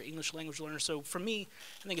services for English language learners. So for me,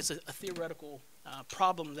 I think it's a theoretical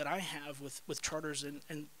problem that I have with charters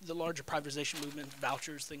and the larger privatization movement,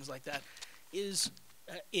 vouchers, things like that, is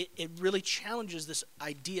it really challenges this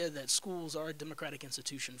idea that schools are a democratic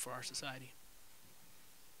institution for our society.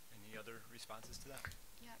 Any other responses to that?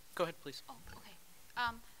 Yeah. Go ahead, please. Oh, okay.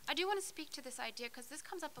 I do want to speak to this idea because this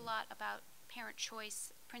comes up a lot about parent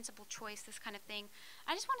choice, principal choice, this kind of thing.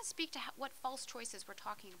 I just want to speak to what false choices we're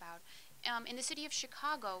talking about. In the city of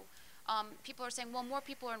Chicago, people are saying, well, more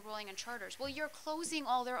people are enrolling in charters. Well, you're closing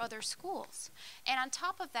all their other schools. And on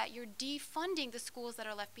top of that, you're defunding the schools that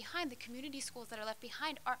are left behind. The community schools that are left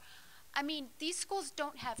behind are, I mean, these schools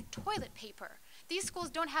don't have toilet paper. These schools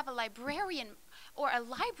don't have a librarian or a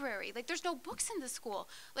library. Like, there's no books in the school.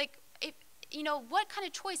 Like, you know, what kind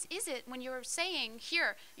of choice is it when you're saying,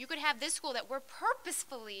 here, you could have this school that we're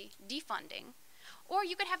purposefully defunding, or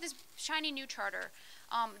you could have this shiny new charter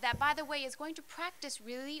that, by the way, is going to practice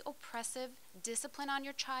really oppressive discipline on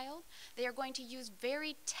your child. They are going to use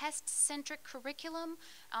very test-centric curriculum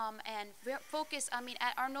and focus, I mean,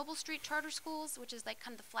 at our Noble Street charter schools, which is like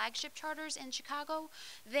kind of the flagship charters in Chicago,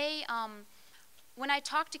 they, when I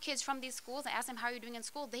talk to kids from these schools, I ask them, how are you doing in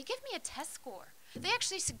school? They give me a test score. They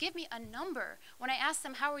actually give me a number when I ask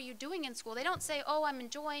them, how are you doing in school? They don't say, oh, I'm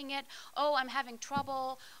enjoying it. Oh, I'm having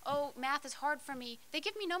trouble. Oh, math is hard for me. They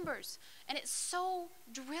give me numbers. And it's so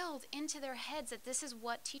drilled into their heads that this is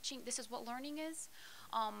what teaching, this is what learning is.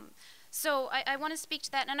 So I want to speak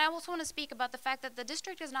to that. And I also want to speak about the fact that the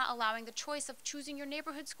district is not allowing the choice of choosing your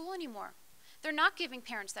neighborhood school anymore. They're not giving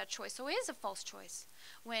parents that choice. So it is a false choice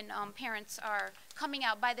when parents are coming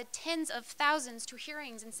out by the tens of thousands to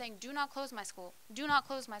hearings and saying, do not close my school. Do not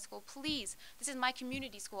close my school. Please. This is my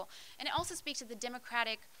community school. And it also speaks to the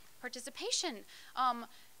democratic participation.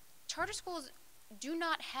 Charter schools do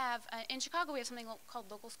not have, in Chicago we have something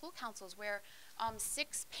called local school councils where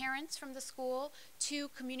 6 parents from the school, 2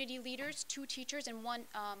 community leaders, 2 teachers, and 1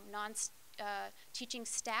 teaching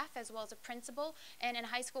staff as well as a principal, and in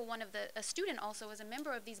high school a student also is a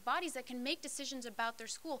member of these bodies that can make decisions about their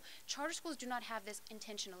school. Charter schools do not have this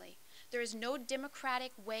intentionally. There is no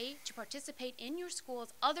democratic way to participate in your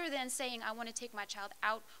schools other than saying, I want to take my child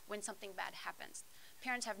out when something bad happens.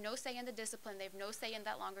 Parents have no say in the discipline. They have no say in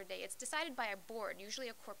that longer day. It's decided by a board, usually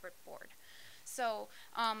a corporate board. So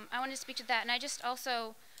I want to speak to that, and I just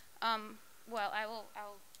also, well,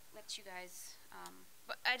 I'll let you guys,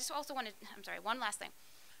 but I just also wanted, I'm sorry, one last thing,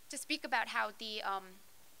 to speak about how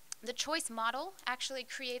the choice model actually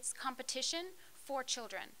creates competition for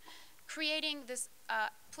children, creating this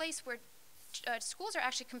place where schools are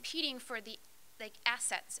actually competing for the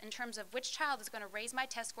assets in terms of which child is going to raise my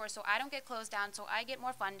test score so I don't get closed down, so I get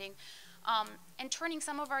more funding, and turning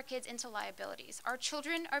some of our kids into liabilities. Our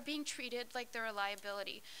children are being treated like they're a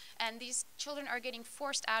liability, and these children are getting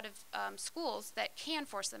forced out of schools that can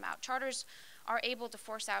force them out. Charters are able to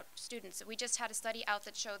force out students. We just had a study out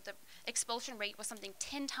that showed the expulsion rate was something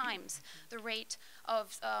 10 times the rate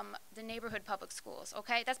of the neighborhood public schools,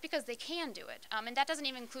 okay? That's because they can do it. And that doesn't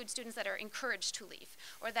even include students that are encouraged to leave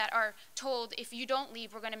or that are told, if you don't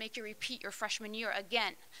leave, we're going to make you repeat your freshman year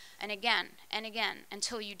again and again and again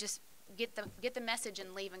until you just get the message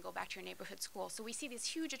and leave and go back to your neighborhood school. So we see these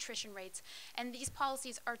huge attrition rates, and these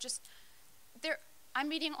policies are just, I'm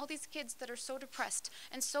meeting all these kids that are so depressed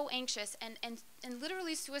and so anxious and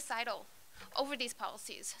literally suicidal over these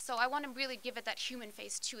policies. So I want to really give it that human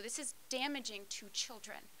face too. This is damaging to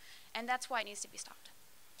children, and that's why it needs to be stopped.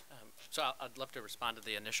 So I'd love to respond to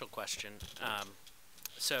the initial question. I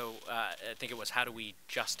think it was, how do we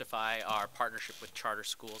justify our partnership with charter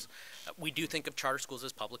schools? We do think of charter schools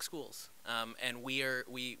as public schools, and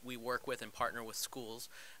we work with and partner with schools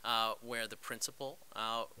where the principal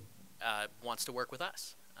wants to work with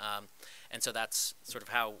us, and so that's sort of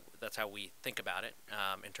how we think about it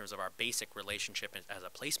in terms of our basic relationship as a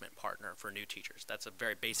placement partner for new teachers. That's a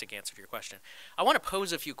very basic answer to your question. I want to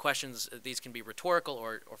pose a few questions. These can be rhetorical,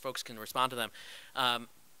 or folks can respond to them.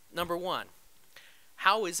 Number one,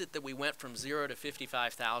 how is it that we went from 0 to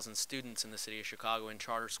 55,000 students in the city of Chicago in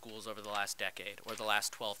charter schools over the last decade or the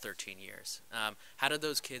last 12, 13 years? How did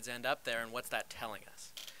those kids end up there, and what's that telling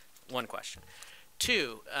us? One question.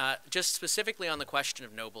 Two, just specifically on the question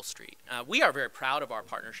of Noble Street. We are very proud of our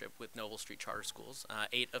partnership with Noble Street Charter Schools.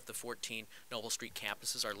 8 of the 14 Noble Street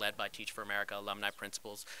campuses are led by Teach for America alumni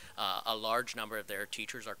principals. A large number of their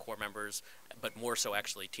teachers are core members, but more so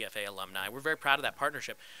actually TFA alumni. We're very proud of that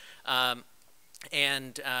partnership. So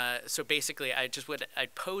basically,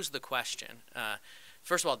 I'd pose the question.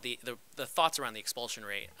 First of all, the thoughts around the expulsion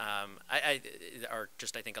rate are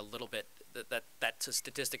just, I think, a little bit, that's a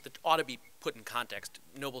statistic that ought to be put in context.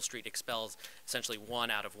 Noble Street expels essentially 1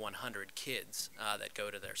 out of 100 kids that go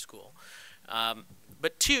to their school.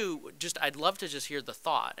 But two, I'd love to just hear the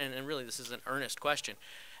thought, and really this is an earnest question.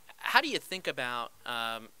 how do you think about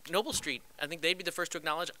Noble Street? I think they'd be the first to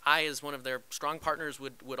acknowledge. I, as one of their strong partners,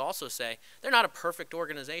 would also say they're not a perfect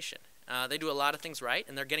organization. They do a lot of things right,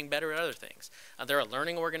 and they're getting better at other things. They're a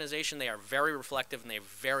learning organization. They are very reflective, and they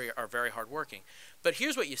are very hardworking. But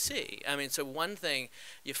here's what you see. I mean, so one thing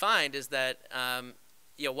you find is that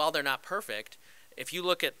while they're not perfect, if you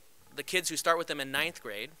look at the kids who start with them in 9th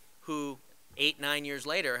grade, who 8, 9 years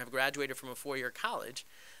later have graduated from a 4-year college,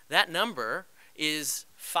 that number is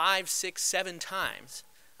 5, 6, 7 times,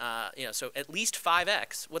 so at least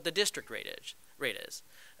 5x what the district rate is.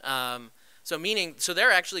 So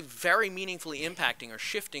they're actually very meaningfully impacting or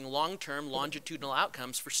shifting long-term longitudinal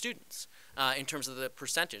outcomes for students in terms of the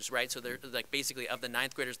percentage, right? So they're like basically of the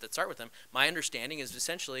 9th graders that start with them, my understanding is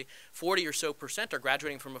essentially 40 or so % are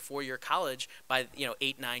graduating from a 4-year college by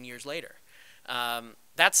 8, 9 years later.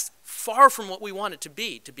 That's far from what we want it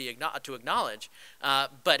to acknowledge.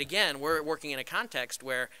 But again, we're working in a context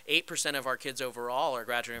where 8% of our kids overall are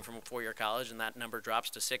graduating from a 4-year college, and that number drops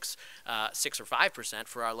to 6 or 5%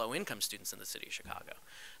 for our low-income students in the city of Chicago.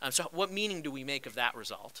 So what meaning do we make of that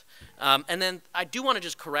result? And then I do want to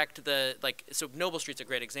just correct so Noble Street's a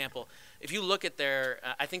great example. If you look at their,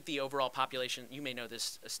 I think the overall population, you may know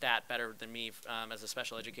this stat better than me as a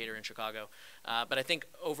special educator in Chicago, but I think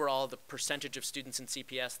overall the percentage of students in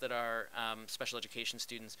CPS that are special education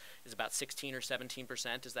students is about 16 or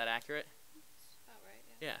 17%. Is that accurate? About right,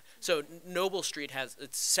 yeah. Yeah. So Noble Street has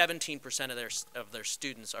 17% of their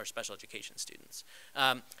students are special education students,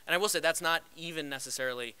 and I will say that's not even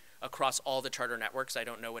necessarily across all the charter networks. I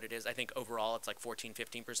don't know what it is. I think overall it's like 14,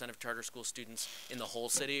 15% of charter school students in the whole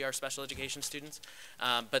city are special education students.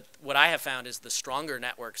 But what I have found is the stronger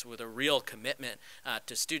networks with a real commitment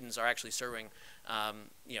to students are actually serving,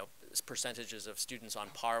 percentages of students on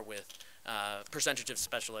par with, percentage of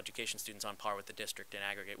special education students on par with the district in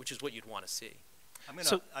aggregate, which is what you'd want to see.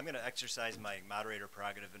 I'm gonna exercise my moderator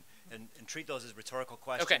prerogative and treat those as rhetorical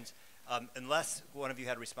questions. Okay. Unless one of you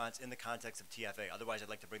had a response in the context of TFA. Otherwise, I'd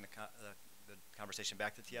like to bring the conversation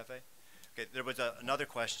back to TFA. Okay, there was another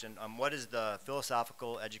question. What is the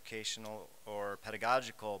philosophical, educational, or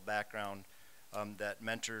pedagogical background that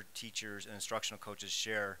mentor teachers and instructional coaches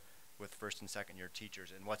share with 1st and 2nd year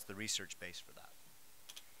teachers, and what's the research base for that?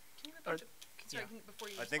 Can you repeat before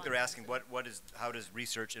you I think they're asking how does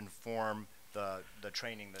research inform the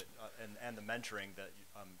training and the mentoring that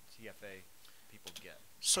TFA people get?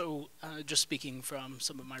 So just speaking from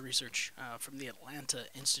some of my research from the Atlanta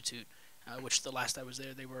Institute, which the last I was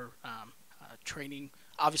there, they were training,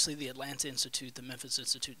 obviously the Atlanta Institute, the Memphis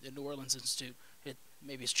Institute, the New Orleans Institute,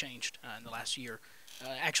 maybe it's changed in the last year.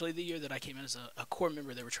 Actually, the year that I came in as a core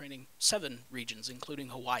member, they were training 7 regions, including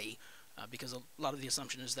Hawaii, because a lot of the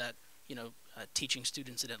assumption is that teaching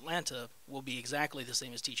students in Atlanta will be exactly the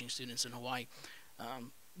same as teaching students in Hawaii.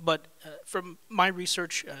 But from my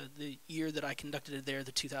research, the year that I conducted it there,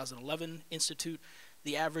 the 2011 Institute,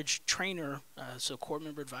 the average trainer, so core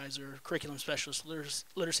member advisor, curriculum specialist,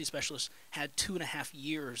 literacy specialist, had 2.5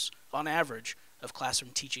 years on average of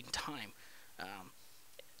classroom teaching time.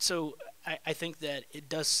 So I think that it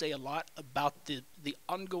does say a lot about the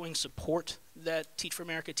ongoing support that Teach for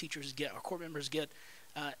America teachers get, our core members get,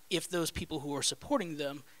 if those people who are supporting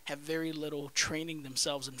them have very little training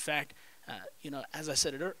themselves. In fact, as I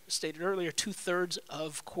stated earlier, 2/3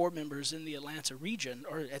 of core members in the Atlanta region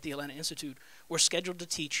or at the Atlanta Institute were scheduled to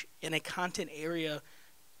teach in a content area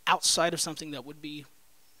outside of something that would be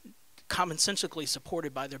commonsensically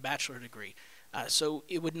supported by their bachelor degree. So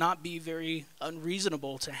it would not be very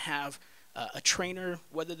unreasonable to have a trainer,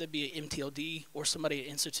 whether that be an MTLD or somebody at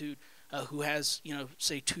Institute who has,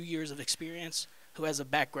 say 2 years of experience, who has a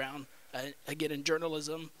background, again, in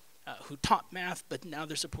journalism, who taught math, but now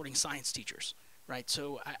they're supporting science teachers, right?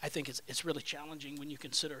 So I think it's really challenging when you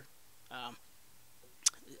consider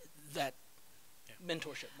that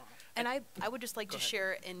mentorship model. And I would just like to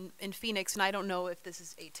share in Phoenix, and I don't know if this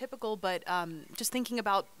is atypical, but just thinking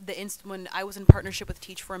about when I was in partnership with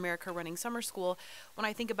Teach for America running summer school, when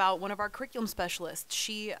I think about one of our curriculum specialists,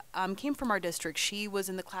 she came from our district. She was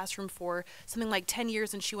in the classroom for something like 10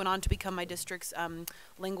 years, and she went on to become my district's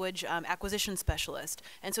language acquisition specialist.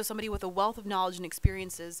 And so somebody with a wealth of knowledge and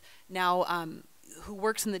experiences now who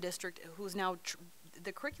works in the district, who is now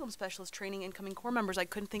the curriculum specialist training incoming core members. I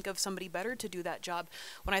couldn't think of somebody better to do that job.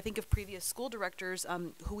 When I think of previous school directors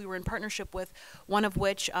who we were in partnership with, one of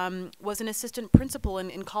which was an assistant principal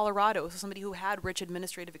in Colorado, so somebody who had rich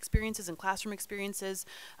administrative experiences and classroom experiences,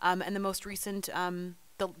 and the most recent,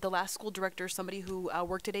 the last school director, somebody who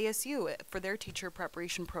worked at ASU for their teacher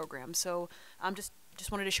preparation program. So just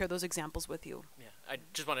just wanted to share those examples with you. Yeah, I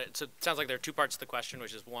just want to, so it sounds like there are two parts to the question,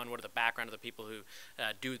 which is one, what are the background of the people who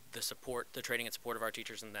do the support, the training and support of our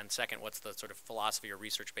teachers, and then second, what's the sort of philosophy or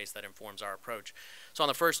research base that informs our approach. So on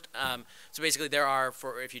the first, so basically there are,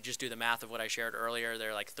 if you just do the math of what I shared earlier, there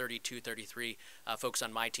are like 32, 33 folks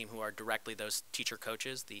on my team who are directly those teacher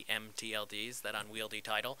coaches, the MTLDs, that unwieldy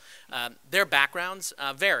title. Their backgrounds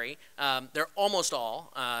vary. They're almost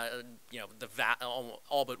all,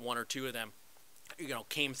 all but one or two of them,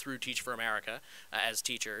 came through Teach for America as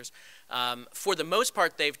teachers. For the most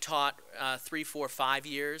part, they've taught 3, 4, 5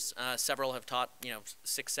 years. Several have taught,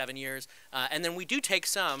 6, 7 years. And then we do take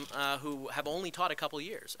some who have only taught a couple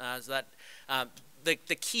years. So that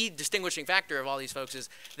the key distinguishing factor of all these folks is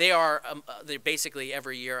they're basically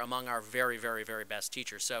every year among our very, very, very best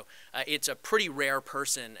teachers. So it's a pretty rare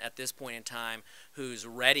person at this point in time who's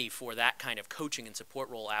ready for that kind of coaching and support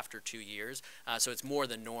role after 2 years. So it's more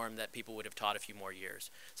the norm that people would have taught a few more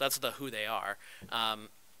years. So that's who they are.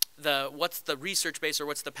 What's the research base or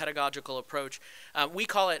what's the pedagogical approach? We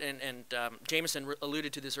call it, and Jameson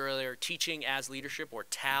alluded to this earlier, teaching as leadership, or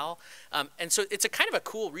TAL. And so it's a kind of a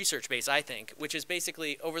cool research base, I think, which is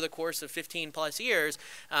basically over the course of 15 plus years,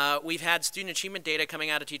 we've had student achievement data coming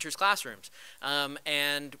out of teachers' classrooms.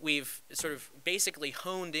 And we've sort of basically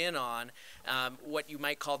honed in on what you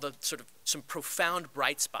might call the sort of some profound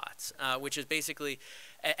bright spots, which is basically,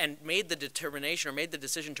 and made the determination or made the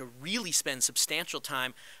decision to really spend substantial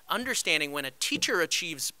time understanding when a teacher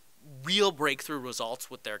achieves real breakthrough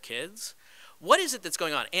results with their kids, what is it that's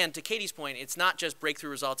going on? And to Katie's point, it's not just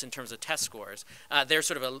breakthrough results in terms of test scores. They're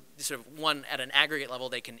sort of one at an aggregate level,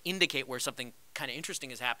 they can indicate where something kind of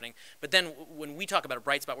interesting is happening. But then when we talk about a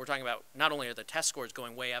bright spot, we're talking about not only are the test scores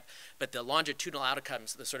going way up, but the longitudinal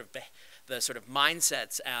outcomes, the sort of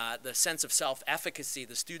mindsets, the sense of self-efficacy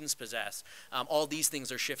the students possess, all these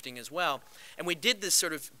things are shifting as well. And we did this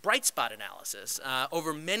sort of bright spot analysis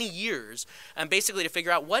over many years, basically to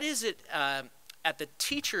figure out what is it at the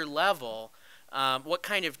teacher level, what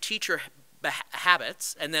kind of teacher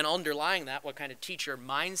habits, and then underlying that, what kind of teacher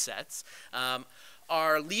mindsets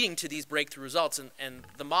are leading to these breakthrough results. And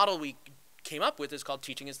the model we came up with is called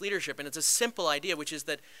Teaching as Leadership, and it's a simple idea, which is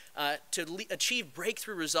that to achieve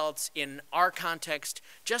breakthrough results in our context,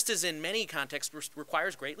 just as in many contexts,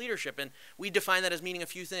 requires great leadership. And we define that as meaning a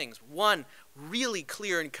few things. One, really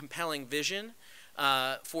clear and compelling vision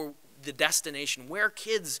for the destination, where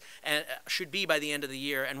kids should be by the end of the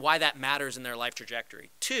year and why that matters in their life trajectory.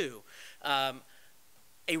 Two,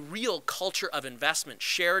 a real culture of investment,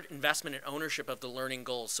 shared investment and ownership of the learning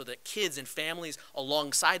goals so that kids and families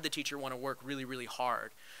alongside the teacher want to work really, really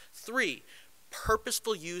hard. Three,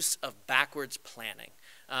 purposeful use of backwards planning.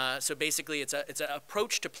 So basically it's an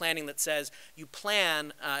approach to planning that says you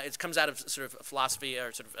plan, it comes out of sort of a philosophy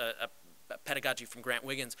or sort of a pedagogy from Grant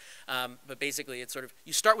Wiggins, but basically it's sort of,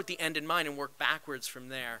 you start with the end in mind and work backwards from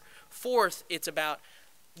there. Fourth, it's about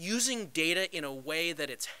using data in a way that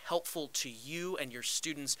it's helpful to you and your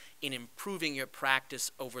students in improving your practice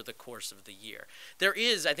over the course of the year. There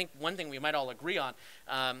is, I think, one thing we might all agree on.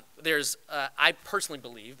 I personally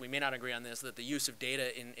believe, we may not agree on this, that the use of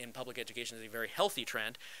data in public education is a very healthy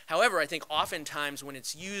trend. However, I think oftentimes when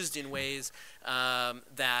it's used in ways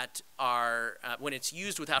that are, when it's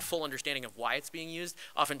used without full understanding of why it's being used,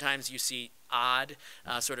 oftentimes you see odd,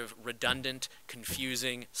 sort of redundant,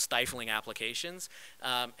 confusing, stifling applications.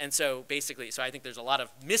 And so basically, so I think there's a lot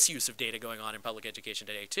of misuse of data going on in public education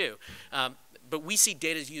today too. But we see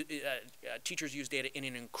teachers use data in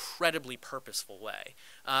an incredibly purposeful way.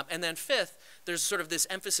 And then fifth, there's sort of this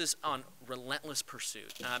emphasis on relentless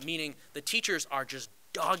pursuit, meaning the teachers are just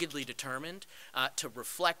doggedly determined to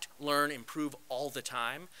reflect, learn, improve all the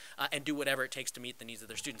time, and do whatever it takes to meet the needs of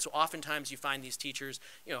their students. So oftentimes you find these teachers,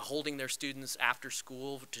 holding their students after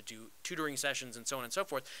school to do tutoring sessions and so on and so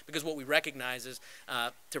forth, because what we recognize is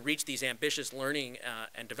to reach these ambitious learning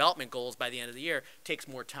and development goals by the end of the year takes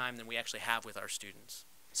more time than we actually have with our students.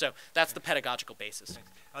 So that's the pedagogical basis.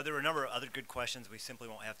 There were a number of other good questions we simply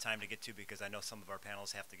won't have time to get to because I know some of our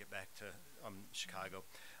panelists have to get back to Chicago.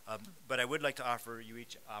 But I would like to offer you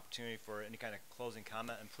each opportunity for any kind of closing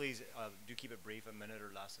comment, and please do keep it brief, a minute or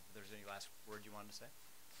less, if there's any last word you wanted to say.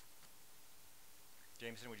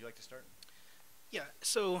 Jameson, would you like to start? Yeah,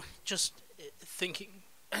 so just thinking,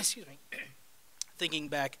 excuse me, thinking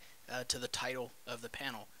back to the title of the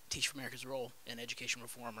panel, Teach for America's Role in Education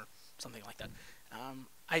Reform, or something like that.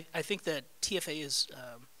 I think that TFA is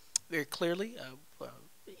very clearly,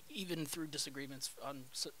 even through disagreements on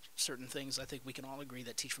certain things, I think we can all agree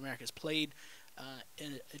that Teach for America has played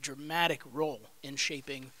a dramatic role in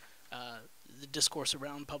shaping the discourse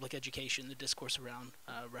around public education, the discourse around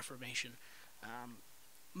reformation.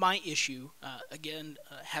 My issue, again,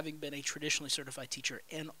 having been a traditionally certified teacher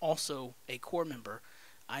and also a core member,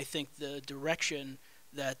 I think the direction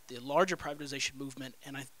that the larger privatization movement,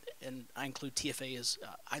 and I include TFA as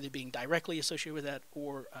either being directly associated with that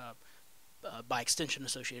or by extension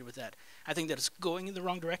associated with that, I think that it's going in the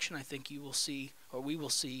wrong direction. I think you will see, or we will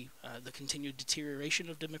see, the continued deterioration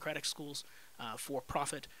of democratic schools for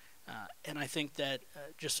profit. And I think that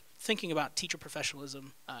just thinking about teacher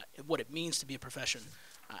professionalism, what it means to be a profession,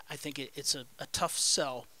 I think it's a tough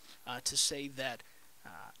sell to say that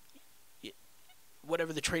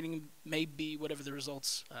whatever the training may be, whatever the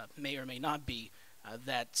results may or may not be,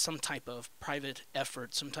 that some type of private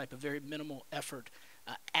effort, some type of very minimal effort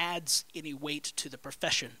adds any weight to the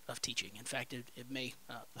profession of teaching. In fact, it may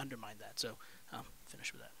undermine that. So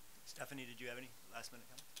finish with that. Stephanie, did you have any last minute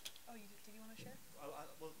comments? Oh, did you want to share?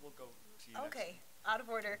 We'll go to you Okay, out of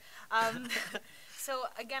order. So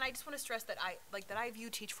again, I just want to stress that I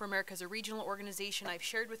view Teach for America as a regional organization. I've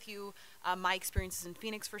shared with you my experiences in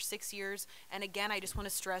Phoenix for 6 years, and again, I just want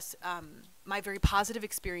to stress my very positive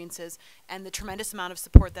experiences and the tremendous amount of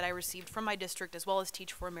support that I received from my district as well as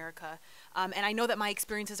Teach for America. And I know that my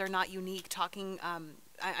experiences are not unique.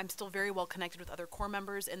 I'm still very well connected with other core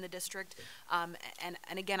members in the district, and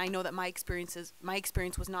again, I know that my experience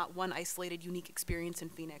was not one isolated, unique experience in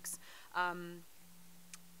Phoenix.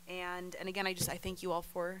 And again, I thank you all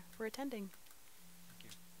for attending. Thank you.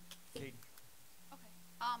 Kate. Okay.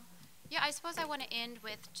 Yeah, I suppose I want to end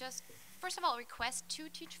with just, first of all, a request to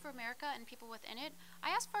Teach for America and people within it. I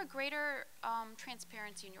ask for a greater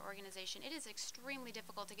transparency in your organization. It is extremely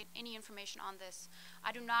difficult to get any information on this.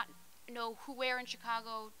 I do not know where in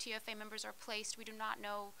Chicago TFA members are placed. We do not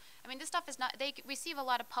know. I mean, this stuff is not, they receive a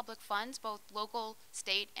lot of public funds, both local,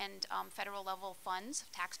 state, and federal level funds,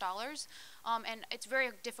 tax dollars, and it's very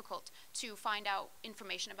difficult to find out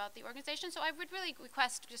information about the organization. So I would really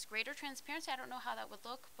request just greater transparency. I don't know how that would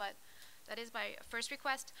look, but that is my first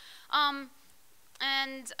request. I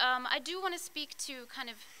do want to speak to kind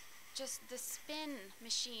of just the spin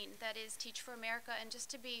machine that is Teach for America, and just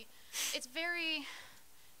to be, it's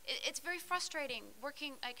very frustrating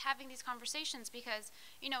having these conversations because,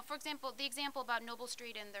 for example, the example about Noble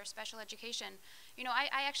Street and their special education,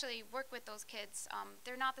 I actually work with those kids.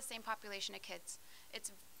 They're not the same population of kids.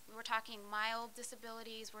 We're talking mild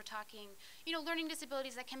disabilities, we're talking, learning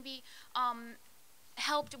disabilities that can be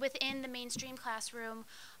helped within the mainstream classroom.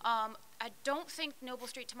 I don't think Noble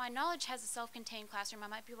Street, to my knowledge, has a self-contained classroom. I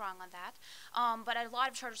might be wrong on that. But a lot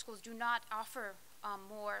of charter schools do not offer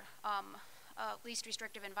more least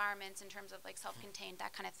restrictive environments in terms of like self-contained,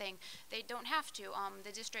 that kind of thing. They don't have to.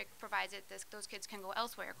 The district provides it. Those kids can go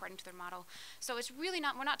elsewhere according to their model. So it's really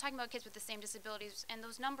not, we're not talking about kids with the same disabilities, and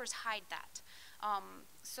those numbers hide that.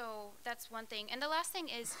 So that's one thing. And the last thing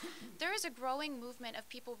is there is a growing movement of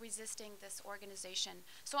people resisting this organization.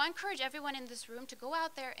 So I encourage everyone in this room to go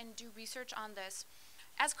out there and do research on this.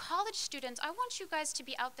 As college students, I want you guys to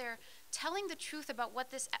be out there telling the truth about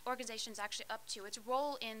what this organization is actually up to, its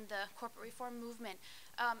role in the corporate reform movement,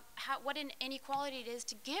 what an inequality it is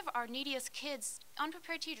to give our neediest kids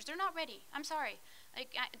unprepared teachers. They're not ready. I'm sorry.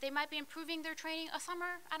 They might be improving their training a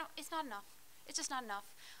summer. It's not enough. It's just not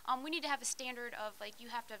enough. We need to have a standard of you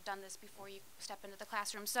have to have done this before you step into the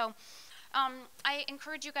classroom. So I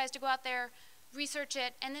encourage you guys to go out there, research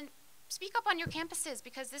it, and then speak up on your campuses,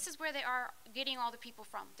 because this is where they are getting all the people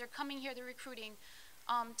from. They're coming here, they're recruiting.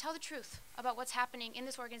 Tell the truth about what's happening in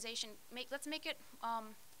this organization. Let's make it,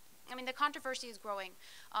 the controversy is growing.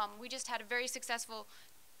 We just had a very successful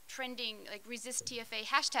trending, resist TFA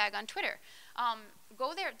hashtag on Twitter.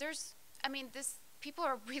 Go there. People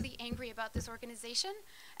are really angry about this organization,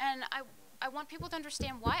 and I want people to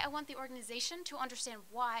understand why. I want the organization to understand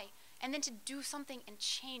why, and then to do something and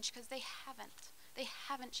change, because they haven't. They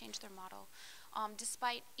haven't changed their model,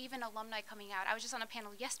 despite even alumni coming out. I was just on a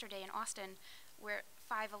panel yesterday in Austin where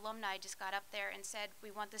 5 alumni just got up there and said,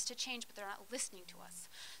 we want this to change, but they're not listening to us.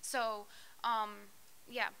 So,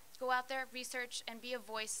 yeah, go out there, research, and be a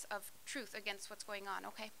voice of truth against what's going on,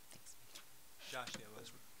 okay? Thanks. Josh, yeah,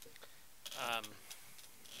 was.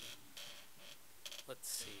 Let's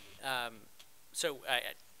see. So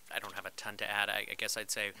I don't have a ton to add. I guess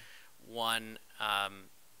I'd say one,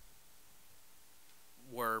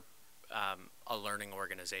 we're a learning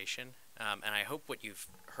organization, and I hope what you've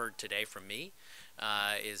heard today from me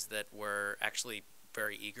is that we're actually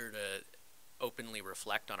very eager to openly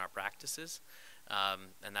reflect on our practices,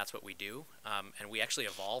 and that's what we do, and we actually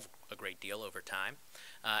evolve a great deal over time,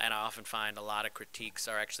 and I often find a lot of critiques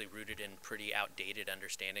are actually rooted in pretty outdated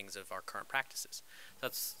understandings of our current practices.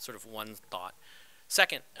 That's sort of one thought.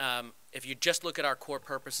 Second, if you just look at our core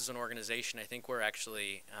purpose as an organization, I think we're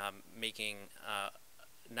actually making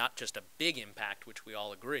not just a big impact, which we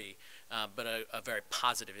all agree, but a very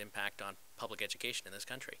positive impact on public education in this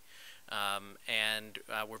country. And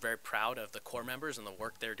we're very proud of the core members and the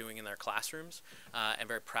work they're doing in their classrooms, and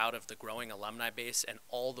very proud of the growing alumni base and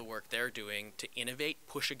all the work they're doing to innovate,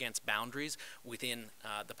 push against boundaries within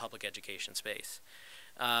the public education space.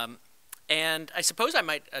 And I suppose I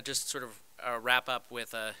might just sort of wrap up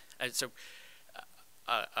with a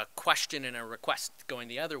question and a request going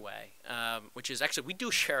the other way, which is actually we do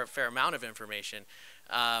share a fair amount of information.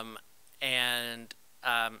 And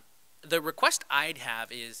the request I'd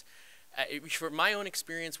have is, for my own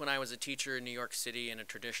experience when I was a teacher in New York City in a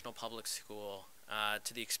traditional public school,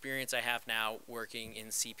 to the experience I have now working in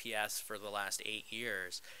CPS for the last 8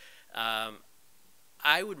 years,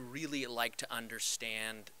 I would really like to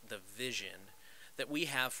understand the vision that we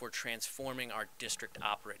have for transforming our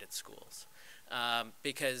district-operated schools.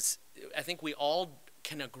 Because I think we all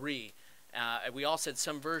can agree, we all said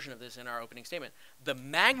some version of this in our opening statement, the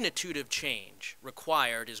magnitude of change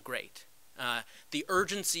required is great. The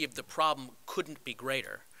urgency of the problem couldn't be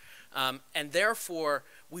greater. And therefore,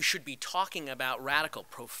 we should be talking about radical,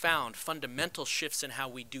 profound, fundamental shifts in how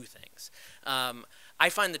we do things. I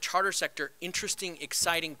find the charter sector interesting,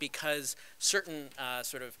 exciting, because certain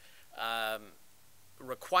sort of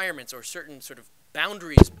requirements or certain sort of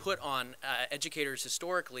boundaries put on educators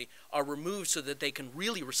historically are removed so that they can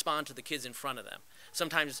really respond to the kids in front of them.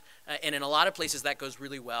 Sometimes, and in a lot of places, that goes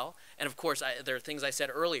really well. And of course, there are things I said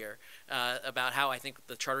earlier about how I think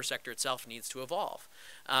the charter sector itself needs to evolve.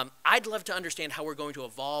 I'd love to understand how we're going to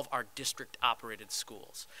evolve our district-operated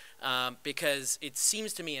schools, because it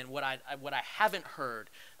seems to me, and what I haven't heard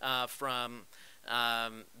from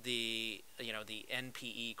the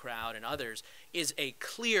NPE crowd and others, is a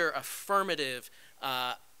clear, affirmative,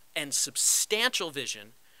 and substantial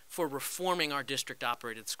vision for reforming our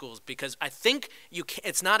district-operated schools, because I think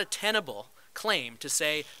it's not a tenable claim to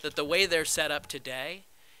say that the way they're set up today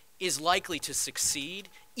is likely to succeed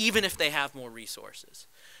even if they have more resources.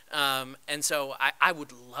 And so I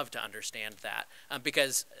would love to understand that,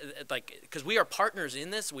 because we are partners in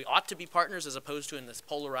this. We ought to be partners as opposed to in this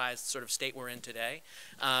polarized sort of state we're in today.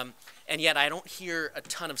 And yet I don't hear a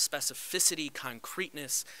ton of specificity,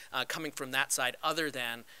 concreteness coming from that side other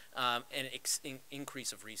than an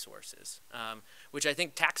increase of resources, which I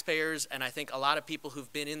think taxpayers and I think a lot of people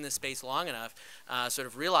who've been in this space long enough sort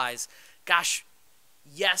of realize, gosh,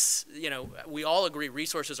 yes, we all agree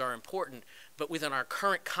resources are important, but within our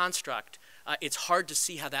current construct, it's hard to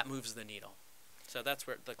see how that moves the needle. So that's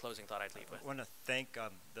where the closing thought I'd leave with. I want to thank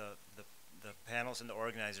the panelists and the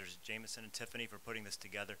organizers, Jameson and Tiffany, for putting this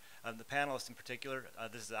together. The panelists in particular,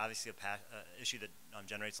 this is obviously an issue that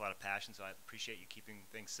generates a lot of passion, so I appreciate you keeping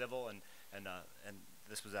things civil, and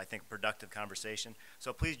this was, I think, a productive conversation.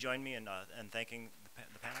 So please join me in thanking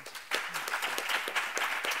the panelists.